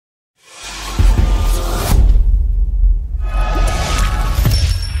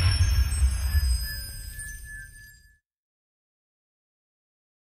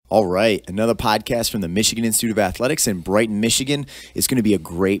All right, another podcast from the Michigan Institute of Athletics in Brighton, Michigan. It's going to be a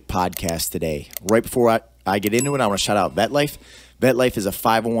great podcast today. Right before I get into it, I want to shout out VetLife. VetLife is a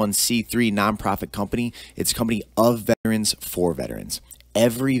 501c3 nonprofit company. It's a company of veterans for veterans.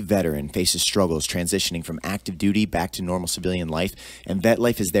 Every veteran faces struggles transitioning from active duty back to normal civilian life, and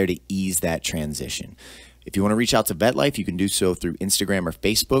VetLife is there to ease that transition. If you want to reach out to VetLife, you can do so through Instagram or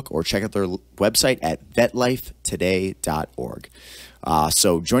Facebook, or check out their website at vetlifetoday.org.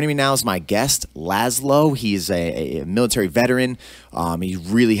 So joining me now is my guest, Laszlo. He's a military veteran. He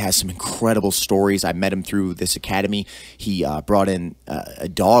really has some incredible stories. I met him through this academy. He brought in a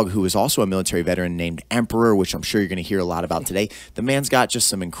dog who is also a military veteran named Emperor, which I'm sure you're going to hear a lot about today. The man's got just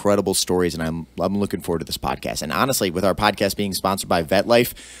some incredible stories, and I'm looking forward to this podcast. And honestly, with our podcast being sponsored by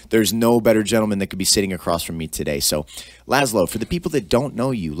VetLife, there's no better gentleman that could be sitting across from me today. So, Laszlo, for the people that don't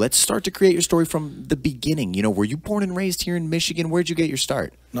know you, let's start to create your story from the beginning. You know, were you born and raised here in Michigan? Where'd you get your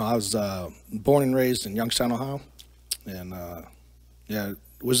start? No, I was born and raised in Youngstown, Ohio, and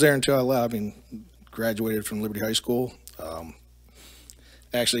was there until I left. I mean, graduated from Liberty High School.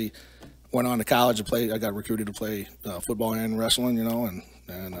 Actually went on to college to play. I got recruited to play football and wrestling, you know,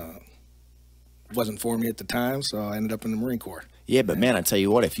 and wasn't for me at the time, so I ended up in the Marine Corps. Yeah, but man, I tell you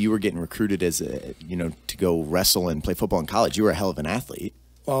what, if you were getting recruited as to go wrestle and play football in college, you were a hell of an athlete.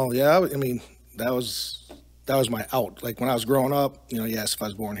 Well, yeah, I mean, that was my out. Like when I was growing up, you asked if I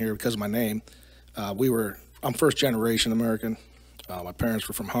was born here because of my name. I'm first generation American. My parents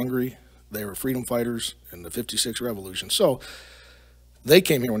were from Hungary. They were freedom fighters in the '56 revolution. So they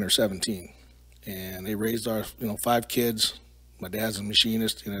came here when they were 17, and they raised our 5 kids. My dad's a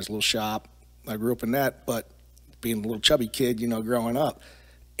machinist in his little shop. I grew up in that, but being a little chubby kid, growing up,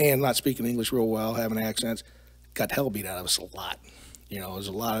 and not speaking English real well, having accents, got the hell beat out of us a lot. It was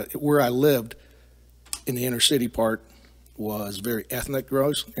a lot of, where I lived in the inner city part was very ethnic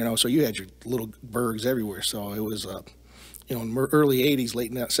gross, so you had your little burgs everywhere. So it was, in the early 80s,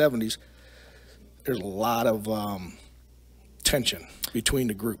 late 70s, there's a lot of tension between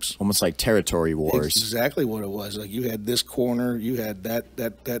the groups. Almost like territory wars. It's exactly what it was. Like you had this corner, you had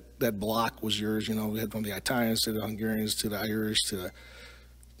that block was yours, you had from the Italians to the Hungarians to the Irish to the,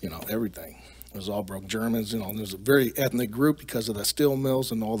 everything. It was all broke Germans, There was a very ethnic group because of the steel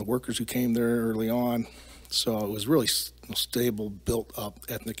mills and all the workers who came there early on. So it was really stable, built-up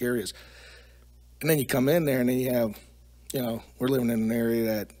ethnic areas. And then you come in there, and then you have, we're living in an area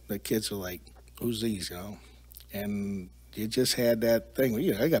that the kids are like, who's these, And you just had that thing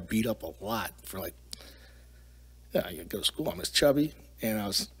where, I got beat up a lot for I go to school, I'm just chubby, and I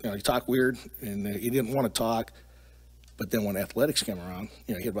was, you talk weird, and you didn't want to talk. But then when athletics came around,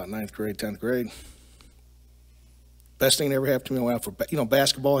 you hit about 9th grade, 10th grade. Best thing that ever happened to me, I went out for,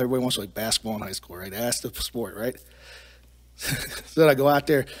 basketball. Everybody wants to like basketball in high school, right? That's the sport, right? So I go out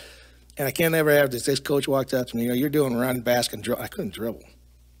there, and I can't ever have this. This coach walks up to me, you're doing run, basket, and dribble. I couldn't dribble.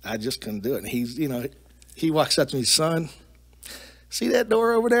 I just couldn't do it. And he's, he walks up to me, son, see that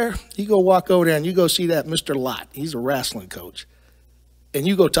door over there? You go walk over there, and you go see that Mr. Lott. He's a wrestling coach. And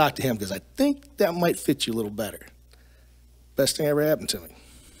you go talk to him, because I think that might fit you a little better. Best thing ever happened to me.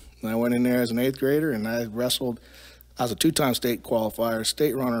 And I went in there as an 8th grader, and I wrestled. I was a 2-time state qualifier,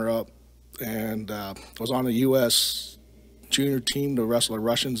 state runner-up, and was on the U.S. junior team to wrestle the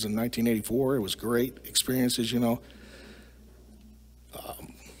Russians in 1984. It was great experiences, This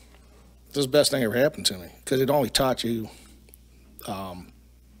is the best thing ever happened to me because it only taught you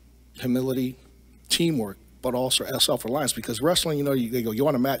humility, teamwork, but also self-reliance. Because wrestling, they go, you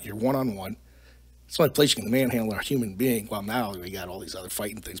on a mat, you're one-on-one. It's the only place you can manhandle a human being. Well, now we got all these other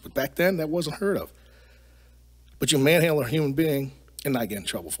fighting things, but back then that wasn't heard of. But you manhandle a human being and not get in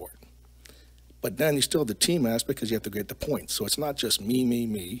trouble for it. But then you still have the team aspect because you have to get the points. So it's not just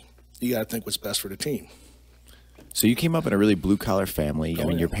me. You got to think what's best for the team. So you came up in a really blue-collar family. I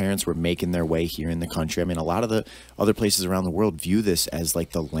mean, your parents were making their way here in the country. I mean, a lot of the other places around the world view this as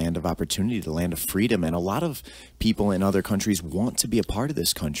like the land of opportunity, the land of freedom. And a lot of people in other countries want to be a part of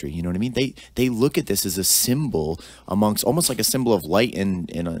this country. You know what I mean? They look at this as a symbol amongst, almost like a symbol of light in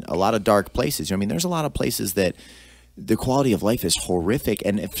a lot of dark places. I mean, there's a lot of places that the quality of life is horrific.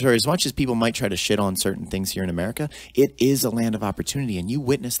 And for as much as people might try to shit on certain things here in America, it is a land of opportunity. And you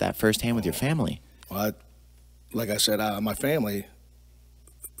witnessed that firsthand with your family. Well, like I said, my family,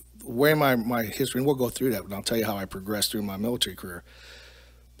 where my history, and we'll go through that, and I'll tell you how I progressed through my military career.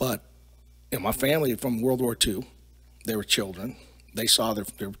 But my family from World War II, they were children. They saw their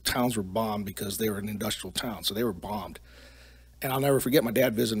towns were bombed because they were an industrial town, so they were bombed. And I'll never forget, my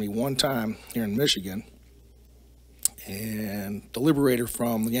dad visited me one time here in Michigan, and the Liberator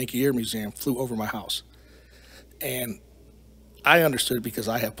from the Yankee Air Museum flew over my house. And I understood because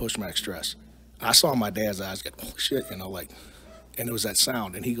I have post-traumatic stress. I saw my dad's eyes get, oh shit, you know, like, and it was that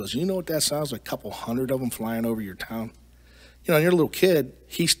sound. And he goes, you know what that sounds like? A couple hundred of them flying over your town. You know, and you're a little kid,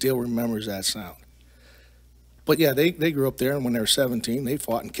 he still remembers that sound. But yeah, they grew up there, and when they were 17, they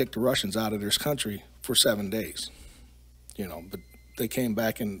fought and kicked the Russians out of this country for 7 days. You know, but they came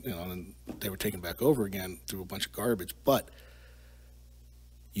back and, you know, and they were taken back over again through a bunch of garbage. But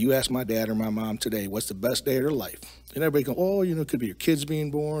you ask my dad or my mom today, what's the best day of their life? And everybody go, oh, you know, it could be your kids being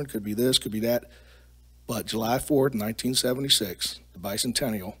born, could be this, could be that. But July 4th, 1976, the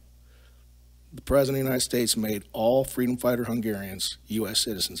bicentennial, the President of the United States made all freedom fighter Hungarians U.S.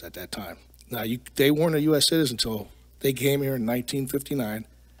 citizens at that time. Now, they weren't a U.S. citizen until they came here in 1959.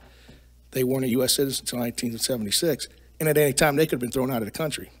 They weren't a U.S. citizen until 1976. And at any time, they could have been thrown out of the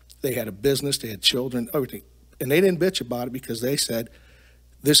country. They had a business, they had children, everything. And they didn't bitch about it because they said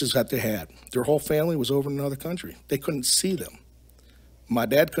this is what they had. Their whole family was over in another country. They couldn't see them. My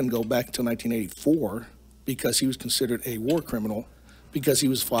dad couldn't go back until 1984 because he was considered a war criminal because he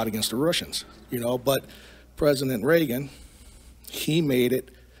was fought against the Russians, you know. But President Reagan, he made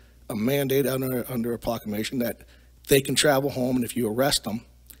it a mandate under a proclamation that they can travel home, and if you arrest them,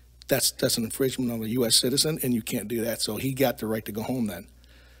 that's an infringement on a U.S. citizen, and you can't do that. So he got the right to go home then.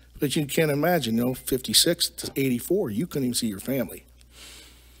 But you can't imagine, you know, 56 to 84, you couldn't even see your family.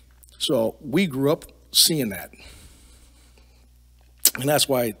 So we grew up seeing that. And that's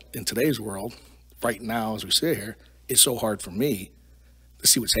why in today's world, right now as we sit here, it's so hard for me to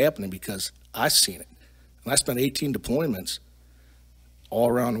see what's happening because I've seen it. And I spent 18 deployments all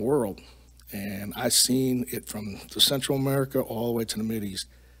around the world. And I've seen it from the Central America all the way to the Mideast.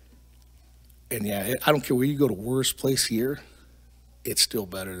 And yeah, I don't care where you go to worst place here, it's still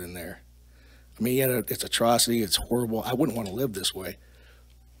better than there. I mean, yeah, it's atrocity, it's horrible. I wouldn't want to live this way,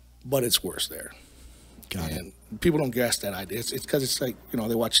 but it's worse there. Got and people don't grasp that idea. It's because it's like, you know,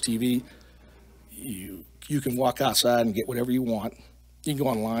 they watch TV. You can walk outside and get whatever you want. You can go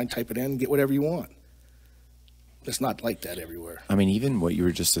online, type it in, and get whatever you want. It's not like that everywhere. I mean, even what you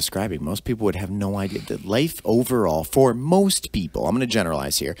were just describing, most people would have no idea that life overall, for most people, I'm going to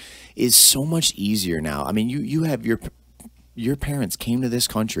generalize here, is so much easier now. I mean, you have your parents came to this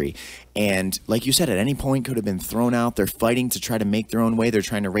country and, like you said, at any point could have been thrown out. They're fighting to try to make their own way. They're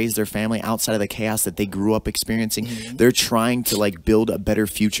trying to raise their family outside of the chaos that they grew up experiencing. Mm-hmm. They're trying to like build a better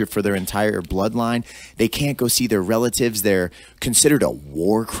future for their entire bloodline. They can't go see their relatives. They're considered a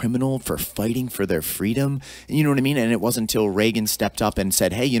war criminal for fighting for their freedom. You know what I mean? And it wasn't until Reagan stepped up and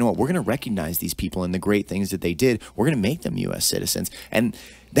said, hey, you know what? We're going to recognize these people and the great things that they did. We're going to make them U.S. citizens. And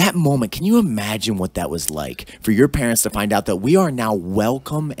that moment, can you imagine what that was like for your parents to find out that we are now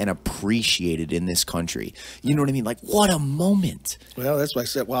welcome and appreciated in this country? You know what I mean? Like, what a moment. Well, that's why I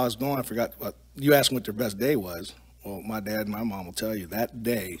said while I was gone, I forgot. You asked me what their best day was. Well, my dad and my mom will tell you that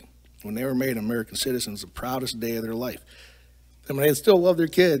day when they were made American citizens, the proudest day of their life. I mean, they still love their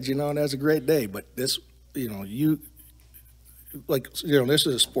kids, you know, and that's a great day. But this, you know, this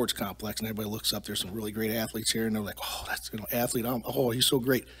is a sports complex, and everybody looks up. There's some really great athletes here, and they're like, oh, that's, you know, athlete. Oh, he's so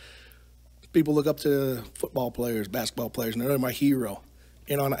great. People look up to football players, basketball players, and they're my hero.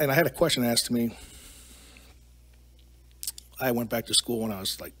 You know, and I had a question asked to me. I went back to school when I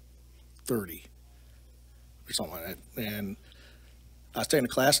was like 30 or something like that, and I was taking a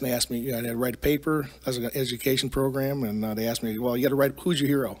class, and they asked me, you know, I had to write a paper. I was an education program, and they asked me, well, you got to write, who's your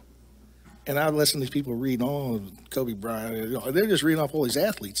hero? And I listen to these people read, oh, Kobe Bryant. You know, they're just reading off all these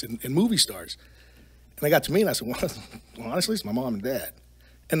athletes and movie stars. And they got to me, and I said, well, honestly, it's my mom and dad.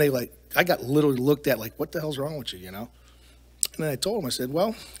 And I got literally looked at like, what the hell's wrong with you, you know? And then I told them, I said,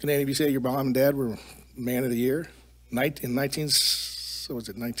 well, can any of you say your mom and dad were man of the year? In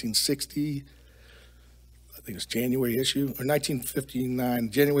 1960, I think it was January issue, or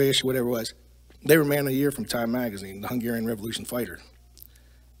 1959, January issue, whatever it was. They were man of the year from Time Magazine, the Hungarian Revolution fighter.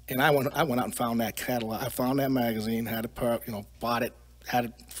 And I went out and found that catalog. I found that magazine, had it, you know, bought it, had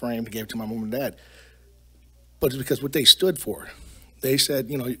it framed, gave it to my mom and dad. But it's because what they stood for. They said,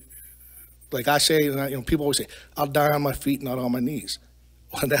 you know, like I say, you know, people always say, I'll die on my feet, not on my knees.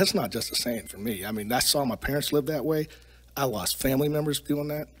 Well, that's not just a saying for me. I mean, I saw my parents live that way. I lost family members doing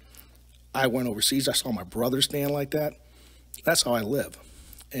that. I went overseas. I saw my brother stand like that. That's how I live.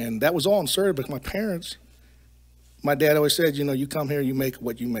 And that was all inserted because my parents, my dad always said, you know, you come here, you make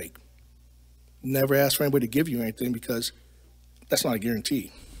what you make. Never ask for anybody to give you anything because that's not a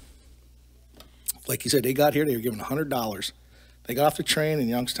guarantee. Like you said, they got here, they were given $100. They got off the train in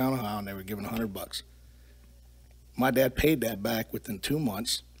Youngstown, Ohio, and they were given $100. My dad paid that back within 2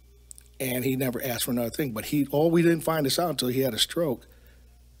 months, and he never asked for another thing. But we didn't find this out until he had a stroke.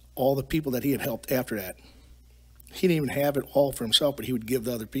 All the people that he had helped after that, He didn't even have it all for himself, but he would give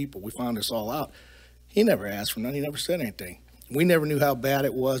to other people. We found this all out. He never asked for nothing. He never said anything. We never knew how bad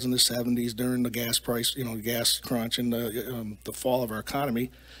it was in the 70s during the gas price, the gas crunch and the fall of our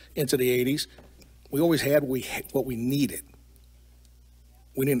economy into the 80s. We always had what we needed.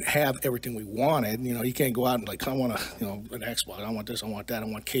 We didn't have everything we wanted. You can't go out and like, I want an Xbox. I want this. I want that. I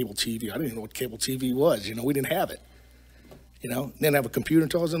want cable TV. I didn't even know what cable TV was. We didn't have it. Didn't have a computer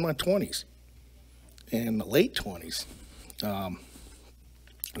until I was in my 20s. In the late 20s.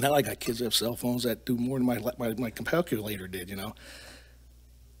 Now I got kids that have cell phones that do more than my calculator did,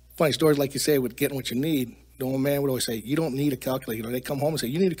 Funny stories, like you say, with getting what you need. The old man would always say, you don't need a calculator. They come home and say,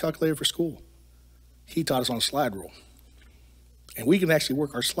 you need a calculator for school. He taught us on a slide rule. And we can actually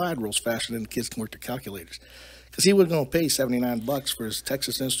work our slide rules faster than the kids can work their calculators. Because he wasn't going to pay $79 for his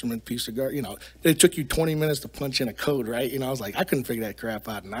Texas Instrument piece of garbage. It took you 20 minutes to punch in a code, right? I was like, I couldn't figure that crap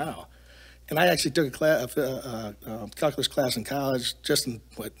out now. And I actually took a calculus class in college just in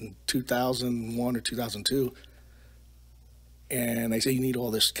 2001 or 2002. And they say, you need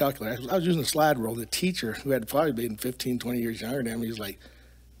all this calculator. I was using a slide rule. The teacher, who had probably been 15, 20 years younger than me, he's like,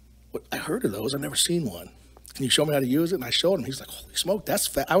 what, I heard of those. I've never seen one. Can you show me how to use it? And I showed him. He's like, holy smoke, that's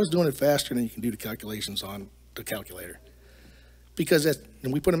fast. I was doing it faster than you can do the calculations on the calculator. Because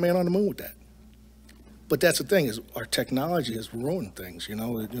and we put a man on the moon with that. But that's the thing, is our technology has ruined things.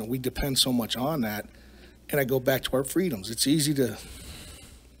 We depend so much on that. And I go back to our freedoms. It's easy to,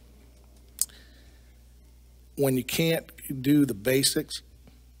 when you can't do the basics,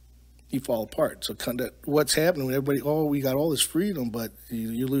 you fall apart. So what's happening when everybody, we got all this freedom, but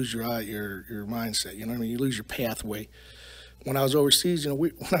you lose your mindset. You lose your pathway. When I was overseas,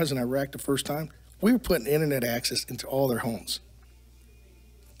 when I was in Iraq the first time, we were putting internet access into all their homes.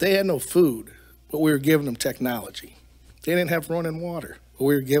 They had no food, but we were giving them technology. They didn't have running water, but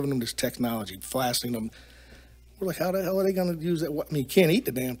we were giving them this technology, flashing them. We're like, how the hell are they going to use that? You can't eat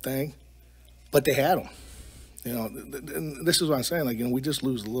the damn thing, but they had them. And this is what I'm saying. We just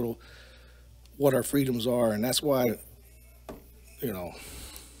lose a little what our freedoms are, and that's why,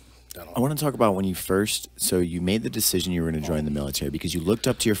 I want to talk about when so you made the decision you were going to join the military because you looked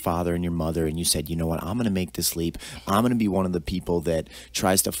up to your father and your mother and you said, you know what, I'm going to make this leap. I'm going to be one of the people that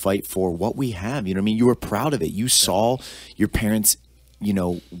tries to fight for what we have. You were proud of it. You saw your parents,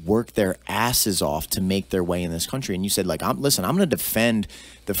 work their asses off to make their way in this country. And you said, I'm going to defend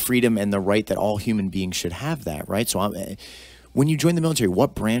the freedom and the right that all human beings should have that, right? So when you joined the military,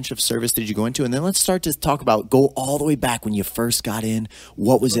 what branch of service did you go into? And then let's start to talk about, go all the way back when you first got in.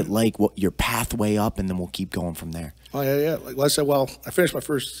 What was it like? What your pathway up? And then we'll keep going from there. Oh, yeah. Like I said, I finished my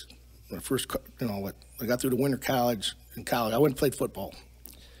first, I got through the winter college. In college, I went and played football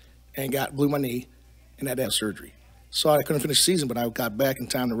and blew my knee and had to have surgery. So I couldn't finish the season, but I got back in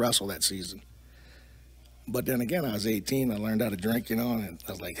time to wrestle that season. But then again, I was 18. I learned how to drink, and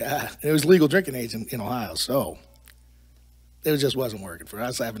I was like, it was legal drinking age in Ohio. So it just wasn't working for me. I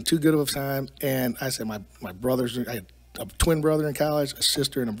was having too good of a time. And I said, my brothers, I had a twin brother in college, a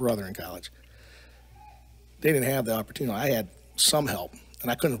sister, and a brother in college. They didn't have the opportunity. I had some help, and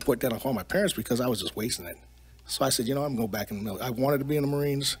I couldn't put that on my parents because I was just wasting it. So I said, I'm going to go back in the military. I wanted to be in the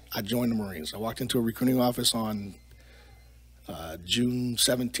Marines. I joined the Marines. I walked into a recruiting office on June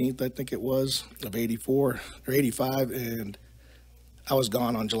 17th, I think it was, of 84 or 85, and I was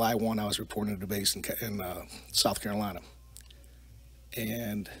gone on July 1. I was reporting to the base in South Carolina.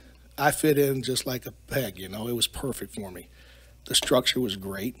 And I fit in just like a peg, it was perfect for me. The structure was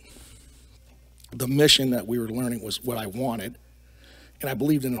great. The mission that we were learning was what I wanted, and I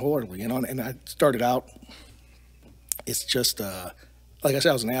believed in it wholeheartedly, and I started out, it's just, like I said,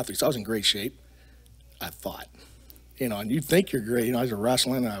 I was an athlete, so I was in great shape, I thought. And you think you're great. I was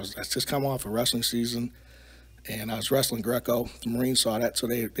wrestling. I just come off a wrestling season, and I was wrestling Greco. The Marines saw that, so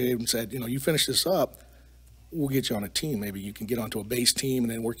they even said, you finish this up, we'll get you on a team. Maybe you can get onto a base team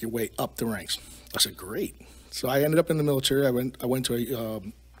and then work your way up the ranks. I said, great. So I ended up in the military. I went to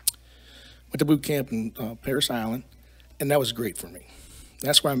boot camp in Parris Island, and that was great for me.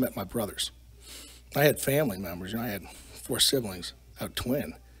 That's where I met my brothers. I had family members. I had 4 siblings. I had a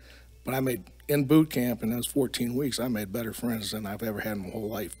twin. But in boot camp, in those 14 weeks, I made better friends than I've ever had in my whole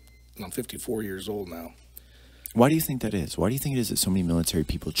life. And I'm 54 years old now. Why do you think that is? Why do you think it is that so many military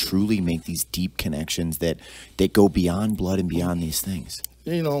people truly make these deep connections that go beyond blood and beyond these things?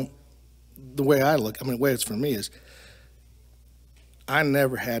 The way I look, the way it's for me is I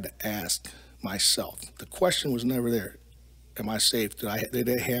never had to ask myself. The question was never there. Am I safe? Did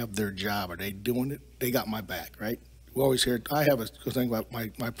they have their job? Are they doing it? They got my back, right? We always hear, I have a thing about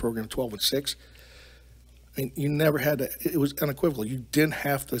my program, 12 and 6. You never had to, it was unequivocal. You didn't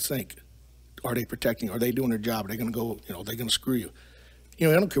have to think, Are they protecting? Are they doing their job? Are they going to go, you know, are they going to screw you? You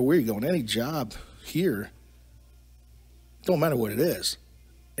know, I don't care where you're going. Any job here, don't matter what it is.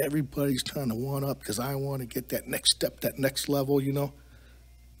 Everybody's trying to one up because I want to get that next step, that next level, you know,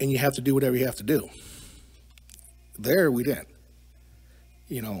 and you have to do whatever you have to do. There we didn't,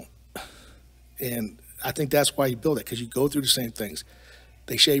 you know, and I think that's why you build it, because you go through the same things.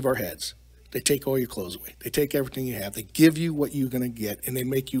 They shave our heads. They take all your clothes away. They take everything you have. They give you what you're going to get, and they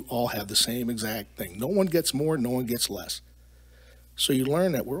make you all have the same exact thing. No one gets more, no one gets less. So you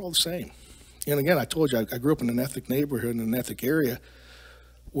learn that we're all the same. And again, I told you, I grew up in an ethnic neighborhood, in an ethnic area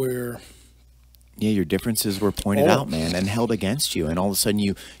where... Yeah, your differences were pointed out, man, and held against you. And all of a sudden,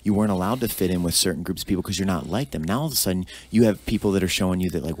 you weren't allowed to fit in with certain groups of people because you're not like them. Now, all of a sudden, you have people that are showing you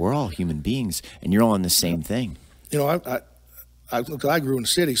that, like, we're all human beings, and you're all in the same thing. You know, I grew in the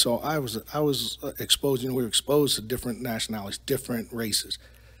city, so I was exposed. You know, we were exposed to different nationalities, different races.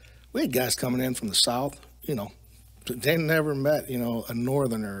 We had guys coming in from the South. You know, they never met, you know, a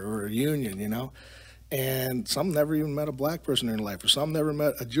Northerner or a Union. You know, and some never even met a black person in their life, or some never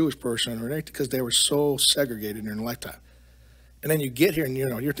met a Jewish person or anything, because they were so segregated in their lifetime. And then you get here, and you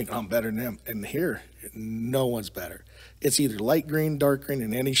know, you're thinking, I'm better than them. And here, no one's better. It's either light green, dark green,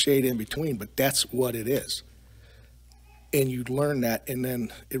 and any shade in between. But that's what it is. And you learn that, and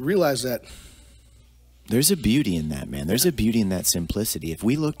then it realized that there's a beauty in that, man. There's a beauty in that simplicity. If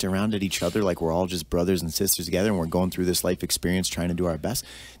we looked around at each other like we're all just brothers and sisters together, and we're going through this life experience trying to do our best,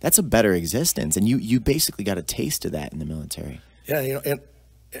 that's a better existence. And you basically got a taste of that in the military. Yeah, you know,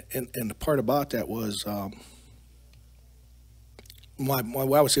 and the part about that was I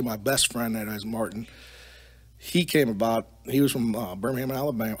would say my best friend, that is Martin. He came about, he was from Birmingham,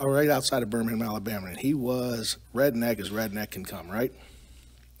 Alabama, or right outside of Birmingham, Alabama, and he was redneck as redneck can come, right?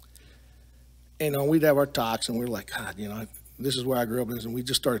 And, you know, we'd have our talks, and we were like, God, you know, this is where I grew up, and we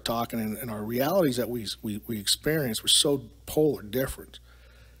just started talking, and our realities that we experienced were so polar different.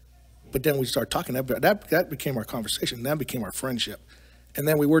 But then we started talking, that became our conversation, that became our friendship. And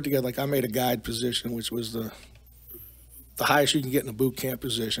then we worked together, like I made a guide position, which was the highest you can get in a boot camp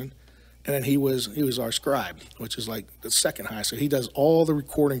position. And then he was our scribe, which is like the second highest. So he does all the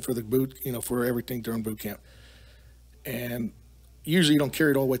recording for the boot, you know, for everything during boot camp. And usually you don't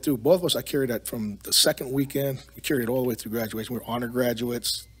carry it all the way through. Both of us, I carried that from the second weekend. We carried it all the way through graduation. We were honor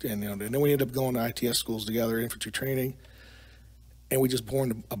graduates, and, you know, and then we ended up going to ITS schools together, infantry training, and we just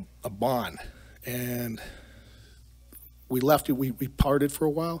formed a bond. And we left it. We parted for a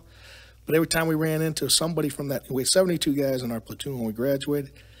while, but every time we ran into somebody from that, we had 72 guys in our platoon when we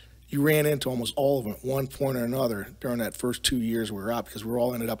graduated. You ran into almost all of them at one point or another during that first 2 years we were out, because we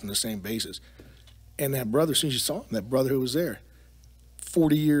all ended up in the same bases. And that brother, as soon as you saw him, that brother who was there,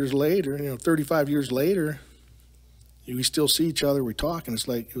 40 years later, you know, 35 years later, we still see each other, we talk, and it's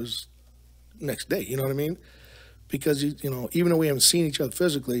like it was next day, you know what I mean? Because, you know, even though we haven't seen each other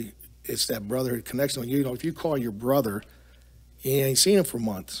physically, it's that brotherhood connection. You know, if you call your brother, you ain't seen him for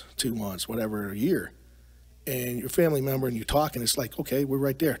months, 2 months, whatever, a year, and your family member, and you talk, and it's like, okay, we're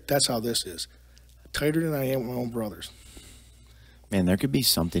right there. That's how this is. Tighter than I am with my own brothers. Man, there could be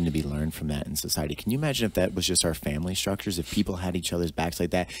something to be learned from that in society. Can you imagine if that was just our family structures, if people had each other's backs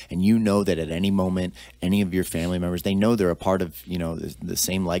like that, and you know that at any moment, any of your family members, they know they're a part of, you know, the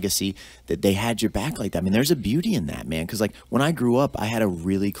same legacy, that they had your back like that. I mean, there's a beauty in that, man. Because, like, when I grew up, I had a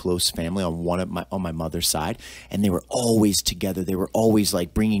really close family on my mother's side, and they were always together. They were always,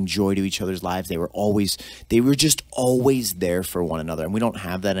 like, bringing joy to each other's lives. They were just always there for one another. And we don't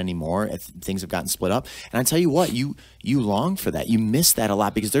have that anymore. Things have gotten split up. And I tell you what, you long for that. You miss that a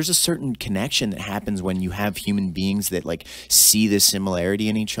lot, because there's a certain connection that happens when you have human beings that, like, see the similarity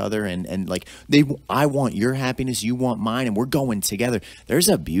in each other, and like, I want your happiness, you want mine, and we're going together. There's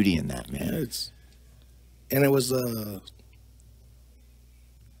a beauty in that, man. And it was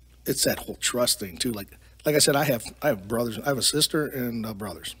it's that whole trust thing too. Like I said, I have brothers. I have a sister and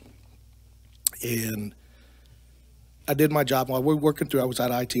brothers, and I did my job while we were working through. I was at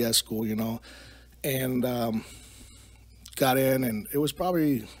ITS school, you know, and got in, and it was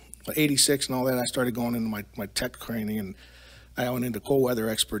probably 86 and all that. I started going into my tech training, and I went into cold weather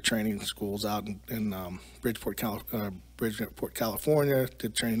expert training schools out in Bridgeport, California,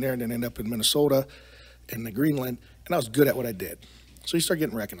 did training there, and then ended up in Minnesota and the Greenland, and I was good at what I did. So you start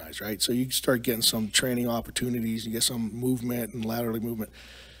getting recognized, right? So you start getting some training opportunities, you get some movement and laterally movement.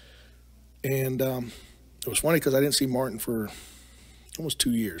 And it was funny because I didn't see Martin for almost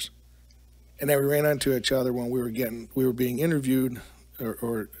 2 years. And then we ran into each other when we were being interviewed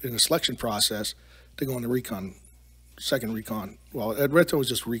or in a selection process to go on the recon, second recon. Well, at Red Toe was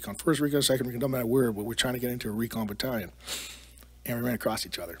just recon. First recon, second recon, don't matter where, but we're trying to get into a recon battalion. And we ran across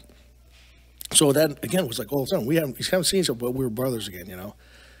each other. So that, again, was like all of a sudden, we haven't seen each other, but we were brothers again,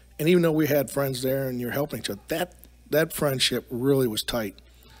 And even though we had friends there and you're helping each other, that friendship really was tight.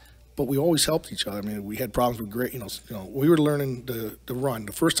 But we always helped each other. I mean, we had problems with great, we were learning to run.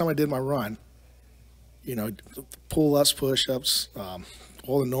 The first time I did my run, pull-ups, push-ups,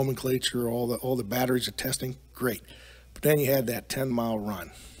 all the nomenclature, all the batteries of testing, great. But then you had that 10-mile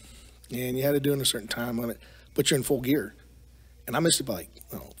run, and you had to do it in a certain time limit, but you're in full gear. And I missed it by like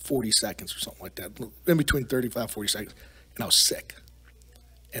 40 seconds or something like that, in between 35, 40 seconds, and I was sick.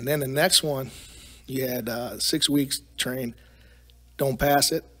 And then the next one, you had 6 weeks train, don't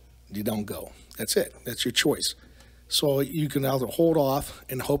pass it, you don't go. That's it. That's your choice. So you can either hold off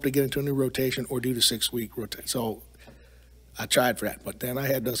and hope to get into a new rotation or do the 6-week rotation. So I tried for that. But then I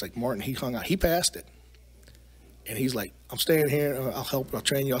had those like Martin, he hung out. He passed it. And he's like, I'm staying here. I'll help. I'll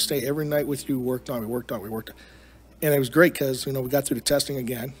train you. I'll stay every night with you. We worked on. And it was great because, we got through the testing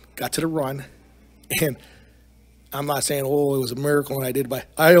again, got to the run. And I'm not saying, it was a miracle and I did, but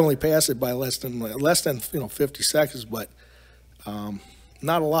I only passed it by less than 50 seconds, but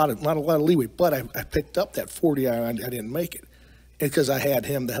not a lot of leeway. But I picked up that 40. I didn't make it because I had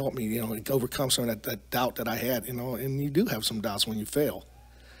him to help me, overcome some of that doubt that I had, and you do have some doubts when you fail,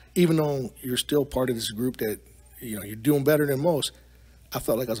 even though you're still part of this group that, you're doing better than most. I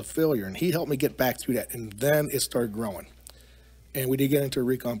felt like I was a failure, and he helped me get back through that, and then it started growing. And we did get into a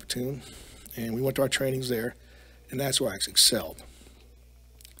recon platoon, and we went to our trainings there, and that's where I excelled.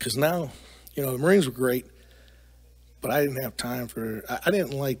 Because now, the Marines were great, but I didn't have time I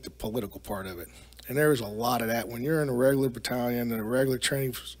didn't like the political part of it. And there was a lot of that. When you're in a regular battalion and a regular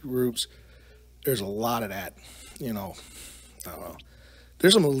training groups, there's a lot of that, There's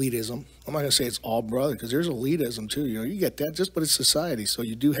some elitism. I'm not going to say it's all brother, because there's elitism too. You get that, but it's society, so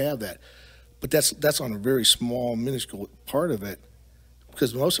you do have that. But that's on a very small, minuscule part of it,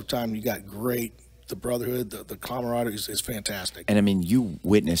 because most of the time you got the brotherhood, the camaraderie is fantastic. And I mean, you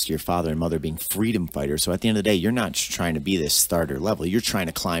witnessed your father and mother being freedom fighters. So at the end of the day, you're not trying to be this starter level. You're trying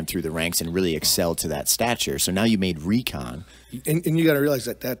to climb through the ranks and really excel to that stature. So now you made recon. And you got to realize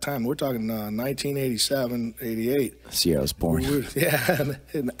at that time, we're talking 1987, 88. This year I was born.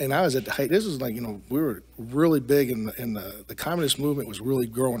 And I was at the height. This was like, we were really big, in the communist movement was really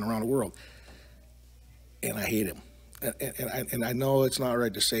growing around the world. And I hate him. And I know it's not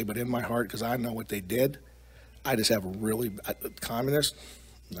right to say, but in my heart, because I know what they did, I just have communist.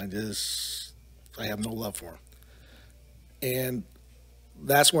 I have no love for him. And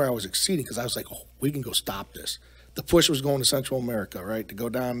that's where I was exceeding, because I was like, we can go stop this. The push was going to Central America, right? To go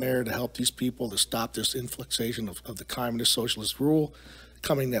down there to help these people, to stop this inflation of the communist socialist rule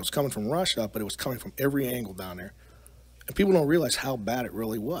that was coming from Russia, but it was coming from every angle down there. And people don't realize how bad it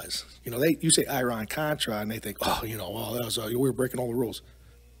really was. You say Iran-Contra, and they think, that was we were breaking all the rules.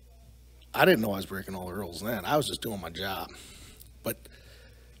 I didn't know I was breaking all the rules then. I was just doing my job. But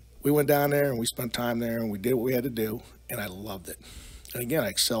we went down there, and we spent time there, and we did what we had to do, and I loved it. And again, I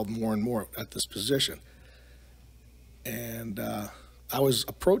excelled more and more at this position. And I was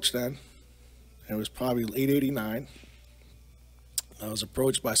approached then, and it was probably late '89. I was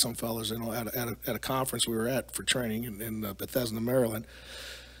approached by some fellows, at a conference we were at for training in Bethesda, Maryland,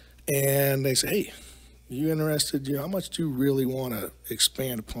 and they said, "Hey, you interested? How much do you really want to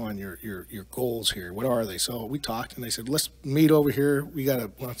expand upon your goals here? What are they?" So we talked, and they said, "Let's meet over here. We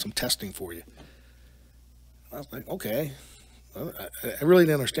want some testing for you." I was like, "Okay." I really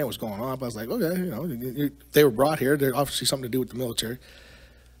didn't understand what's going on, but I was like, "Okay, they were brought here. They're obviously something to do with the military."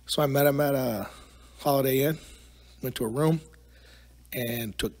 So I met them at a Holiday Inn, went to a room,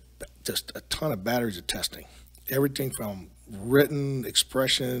 and took just a ton of batteries of testing. Everything from written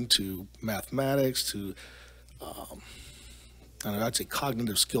expression to mathematics to, I'd say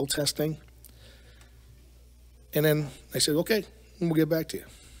cognitive skill testing. And then they said, "Okay, we'll get back to you."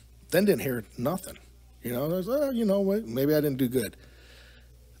 Then didn't hear nothing. I was like, what? Maybe I didn't do good.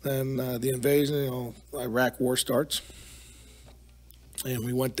 Then the invasion, Iraq war starts. And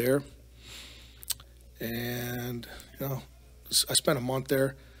we went there. And, I spent a month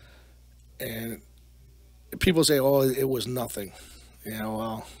there, and people say, it was nothing,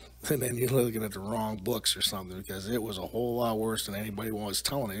 and then you're looking at the wrong books or something, because it was a whole lot worse than anybody was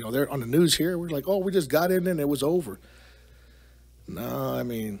telling it. They're on the news here, we're like, we just got in and it was over. No, I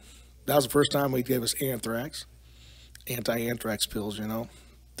mean, that was the first time we gave us anthrax, anti-anthrax pills, They didn't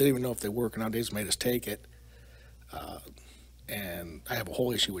even know if they work, and now they just made us take it. And I have a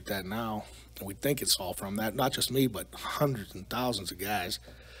whole issue with that now. And we think it's all from that, not just me, but hundreds and thousands of guys.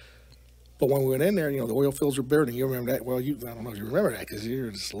 But when we went in there, the oil fields were burning. You remember that? Well, I don't know if you remember that, because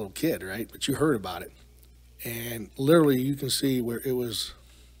you're just a little kid, right? But you heard about it. And literally you can see where it was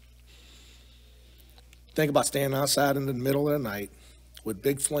Think about standing outside in the middle of the night with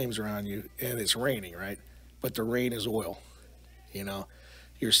big flames around you, and it's raining, right? But the rain is oil, you know?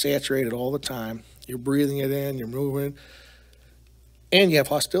 You're saturated all the time. You're breathing it in, you're moving, and you have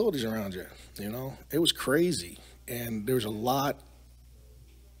hostilities around you, you know? It was crazy, and there was a lot.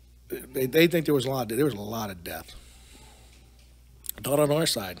 They think there was a lot of death. Not on our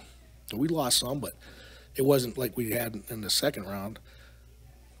side. We lost some, but it wasn't like we had in the second round.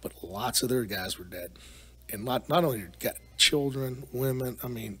 But lots of their guys were dead. And not only got children, women, I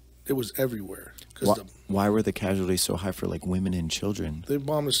mean, it was everywhere. Why were the casualties so high for like women and children? They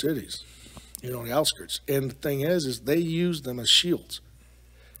bombed the cities, you know, the outskirts. And the thing is they used them as shields.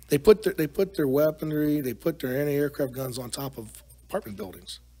 They put their weaponry, they put their anti-aircraft guns on top of apartment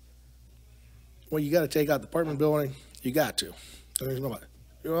buildings. Well, you got to take out the apartment building. You got to. There's nobody.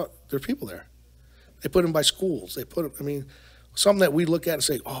 You know, there are people there. They put them by schools. They put them, I mean, something that we look at and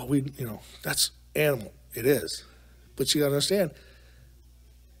say, oh, you know, that's animal. It is. But you got to understand,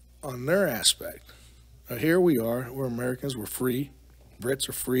 on their aspect, here we are. We're Americans. We're free. Brits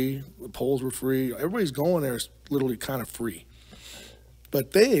are free. The Poles were free. Everybody's going there is literally kind of free.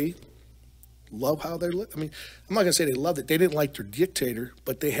 But they love how they live. I mean, I'm not going to say they loved it. They didn't like their dictator,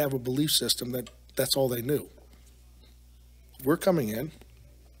 but they have a belief system that that's all they knew. We're coming in,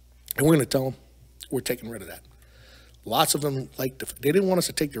 and we're going to tell them we're taking rid of that. Lots of them they didn't want us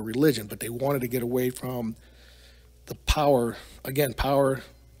to take their religion, but they wanted to get away from the power. Again, power,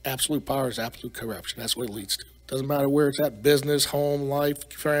 absolute power is absolute corruption. That's what it leads to. Doesn't matter where it's at, business, home,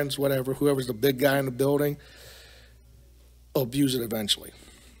 life, friends, whatever, whoever's the big guy in the building, will abuse it eventually.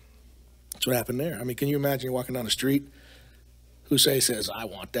 That's what happened there. I mean, can you imagine you're walking down the street, who says, I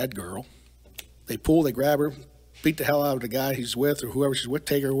want that girl. They pull, they grab her, beat the hell out of the guy he's with or whoever she's with,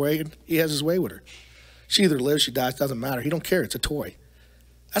 take her away, and he has his way with her. She either lives, she dies, doesn't matter. He don't care. It's a toy.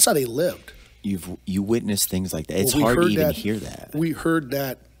 That's how they lived. You witnessed things like that. It's hard to even hear that. We heard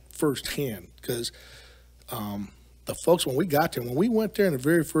that firsthand because the folks, when we got there, when we went there in the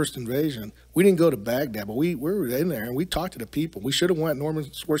very first invasion, we didn't go to Baghdad, but we were in there and we talked to the people. We should have went. Norman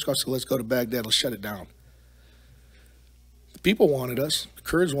Schwarzkopf said, let's go to Baghdad. Let's shut it down. The people wanted us. The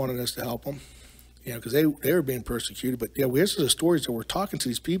Kurds wanted us to help them. You know, because they were being persecuted. But, yeah, this is the stories that we're talking to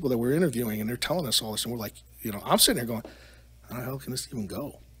these people that we're interviewing, and they're telling us all this. And we're like, you know, I'm sitting there going, how the hell can this even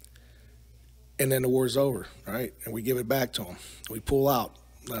go? And then the war's over, right? And we give it back to them. We pull out.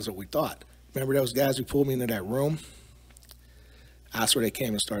 That's what we thought. Remember those guys who pulled me into that room? That's where they came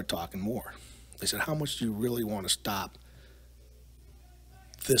and started talking more. They said, how much do you really want to stop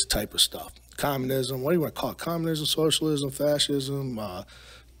this type of stuff? Communism, what do you want to call it? Communism, socialism, fascism,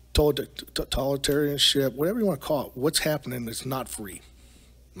 totalitarianship, whatever you want to call it, what's happening that's not free.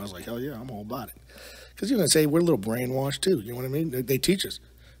 And I was like, hell yeah, I'm all about it. Because you're going to say we're a little brainwashed too, you know what I mean? They teach us.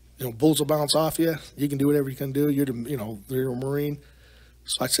 You know, bullets will bounce off you. You can do whatever you can do. You're a Marine.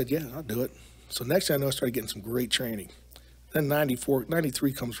 So I said, yeah, I'll do it. So next thing I know, I started getting some great training. Then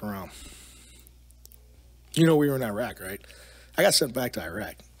 93 comes around. You know, we were in Iraq, right? I got sent back to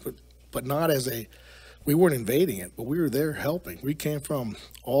Iraq, but not as we weren't invading it, but we were there helping. We came from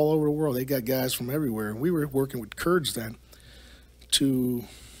all over the world. They got guys from everywhere. And we were working with Kurds then to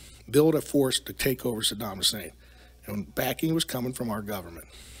build a force to take over Saddam Hussein. And backing was coming from our government.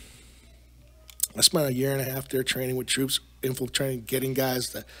 I spent a year and a half there training with troops, infiltrating, getting guys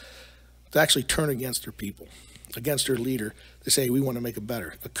to actually turn against their people, against their leader. They say, we want to make it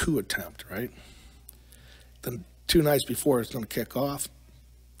better, a coup attempt, right? Then 2 nights before it's going to kick off,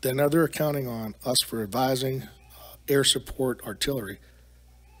 then now they're counting on us for advising, air support, artillery.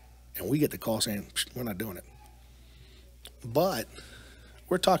 And we get the call saying, we're not doing it. But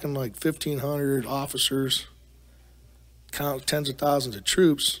we're talking like 1,500 officers, count tens of thousands of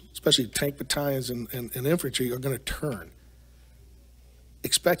troops, especially tank battalions and infantry, are going to turn,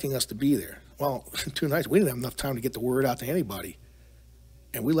 expecting us to be there. Well, 2 nights, we didn't have enough time to get the word out to anybody.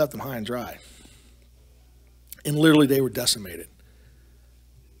 And we left them high and dry. And literally they were decimated.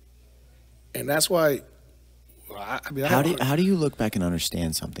 And that's why, how do you look back and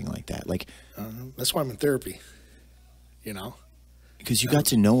understand something like that? Like, that's why I'm in therapy, you know? Because you got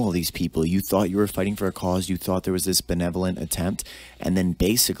to know all these people. You thought you were fighting for a cause. You thought there was this benevolent attempt. And then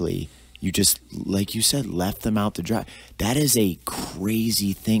basically you just, like you said, left them out to dry. That is a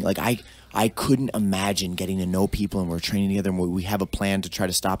crazy thing. Like, I couldn't imagine getting to know people and we're training together and we have a plan to try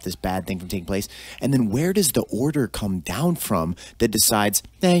to stop this bad thing from taking place. And then where does the order come down from that decides,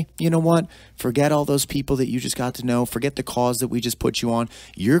 hey, you know what? Forget all those people that you just got to know. Forget the cause that we just put you on.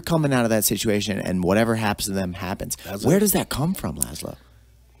 You're coming out of that situation and whatever happens to them happens. Where does that come from, Laszlo?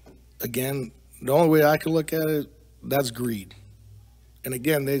 Again, the only way I can look at it, that's greed. And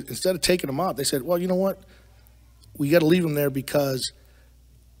again, instead of taking them out, they said, well, you know what? We got to leave him there because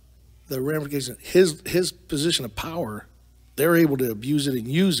the ramifications, his position of power, they're able to abuse it and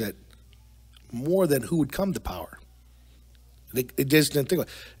use it more than who would come to power. They just didn't think about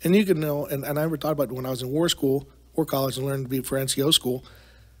it. And you can know, and I never thought about it when I was in war college and learned to be for NCO school,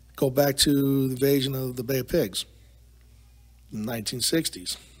 go back to the invasion of the Bay of Pigs in the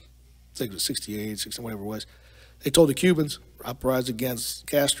 1960s. I think it was 68, 60, whatever it was. They told the Cubans, uprise against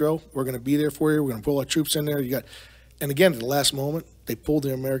Castro, we're going to be there for you, we're going to pull our troops in there. And again, at the last moment, they pulled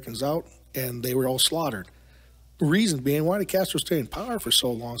the Americans out, and they were all slaughtered. The reason being, why did Castro stay in power for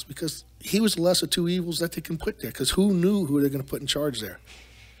so long is because he was the lesser of two evils that they can put there, because who knew who they're going to put in charge there?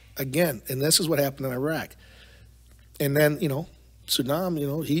 Again, and this is what happened in Iraq. And then,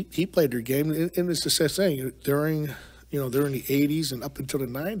 Saddam, he played their game, and it's the same thing. During the 80s and up until the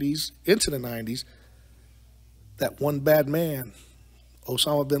 90s, into the 90s, that one bad man,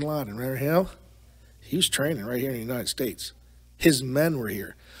 Osama bin Laden, remember him? He was training right here in the United States. His men were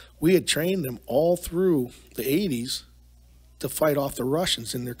here. We had trained them all through the 80s to fight off the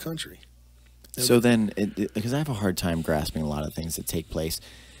Russians in their country. So then, because I have a hard time grasping a lot of things that take place,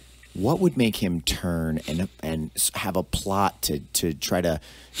 what would make him turn and have a plot to try to,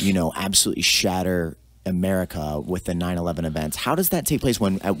 absolutely shatter America with the 9/11 events? How does that take place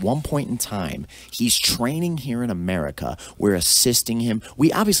when at one point in time he's training here in America, we're assisting him,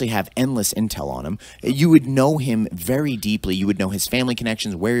 we obviously have endless intel on him, you would know him very deeply, you would know his family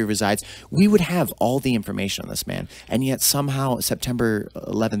connections, where he resides, we would have all the information on this man, and yet somehow September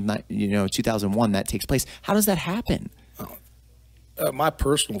 11th 2001 that takes place. How does that happen? My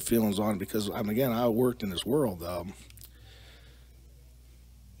personal feelings on it, because again, I worked in this world.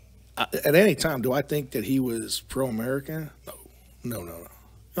 At any time, do I think that he was pro-American?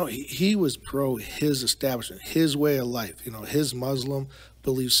 No, he was pro his establishment, his way of life, his Muslim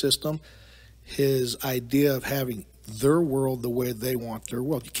belief system, his idea of having their world the way they want their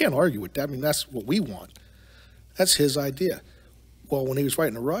world. You can't argue with that. That's what we want. That's his idea. Well, when he was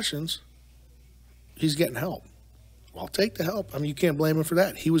fighting the Russians, he's getting help. Well, I'll take the help. You can't blame him for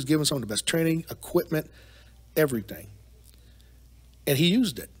that. He was given some of the best training, equipment, everything. And he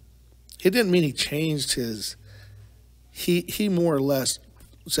used it. It didn't mean he changed he more or less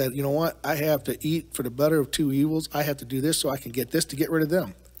said, you know what, I have to eat for the better of two evils. I have to do this so I can get this to get rid of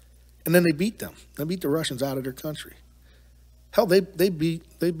them. And then they beat them. They beat the Russians out of their country. Hell, they beat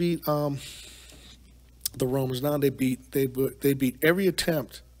the Romans down. They beat every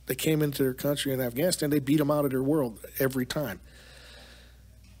attempt that came into their country in Afghanistan. They beat them out of their world every time.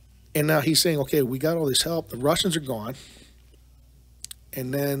 And now he's saying, okay, we got all this help. The Russians are gone.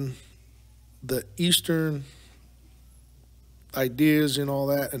 And then the Eastern ideas and all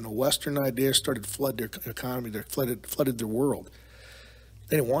that, and the Western ideas started to flood their economy. They flooded their world.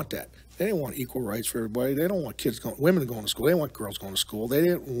 They didn't want that. They didn't want equal rights for everybody. They don't want women going to school. They didn't want girls going to school.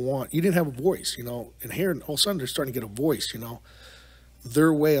 You didn't have a voice, And here, all of a sudden, they're starting to get a voice,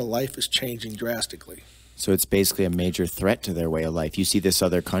 Their way of life is changing drastically. So it's basically a major threat to their way of life. You see this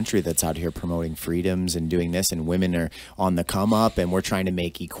other country that's out here promoting freedoms and doing this, and women are on the come up, and we're trying to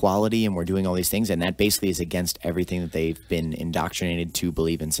make equality, and we're doing all these things, and that basically is against everything that they've been indoctrinated to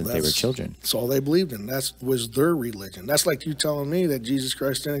believe in since they were children. That's all they believed in. That was their religion. That's like you telling me that Jesus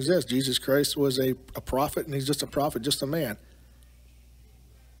Christ didn't exist. Jesus Christ was a prophet, and he's just a prophet, just a man.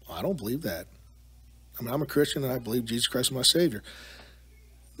 Well, I don't believe that. I'm a Christian, and I believe Jesus Christ is my Savior.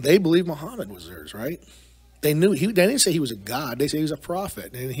 They believed Muhammad was theirs, right? They knew they didn't say he was a god. They said he was a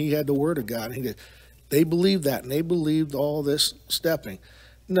prophet, and he had the word of God. They believed that, and they believed all this stepping.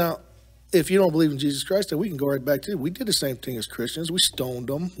 Now, if you don't believe in Jesus Christ, then we can go right back to it. We did the same thing as Christians. We stoned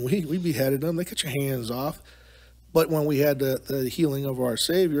them. We beheaded them. They cut your hands off. But when we had the healing of our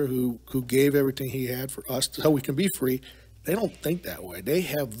Savior, who gave everything he had for us so we can be free, they don't think that way. They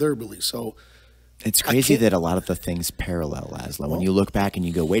have their beliefs. So it's crazy that a lot of the things parallel, Laszlo. When you look back and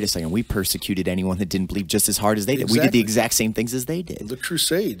you go, wait a second, we persecuted anyone that didn't believe just as hard as they did. Exactly. We did the exact same things as they did. The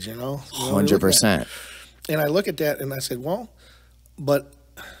Crusades, 100%. And I look at that and I said, well, but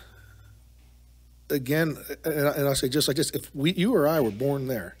again, and I say just like this, if you or I were born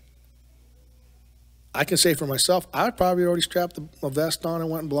there, I can say for myself, I'd probably already strapped a vest on and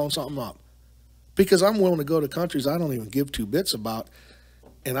went and blown something up. Because I'm willing to go to countries I don't even give two bits about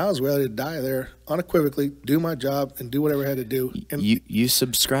And I was ready to die there unequivocally, do my job, and do whatever I had to do. And you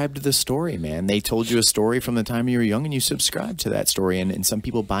subscribed to the story, man. They told you a story from the time you were young, and you subscribed to that story. And some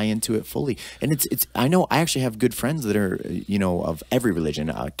people buy into it fully. And it's I know I actually have good friends that are, you know, of every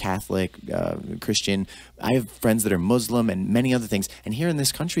religion, Catholic, Christian. I have friends that are Muslim and many other things. And here in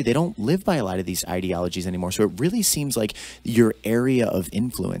this country, they don't live by a lot of these ideologies anymore. So it really seems like your area of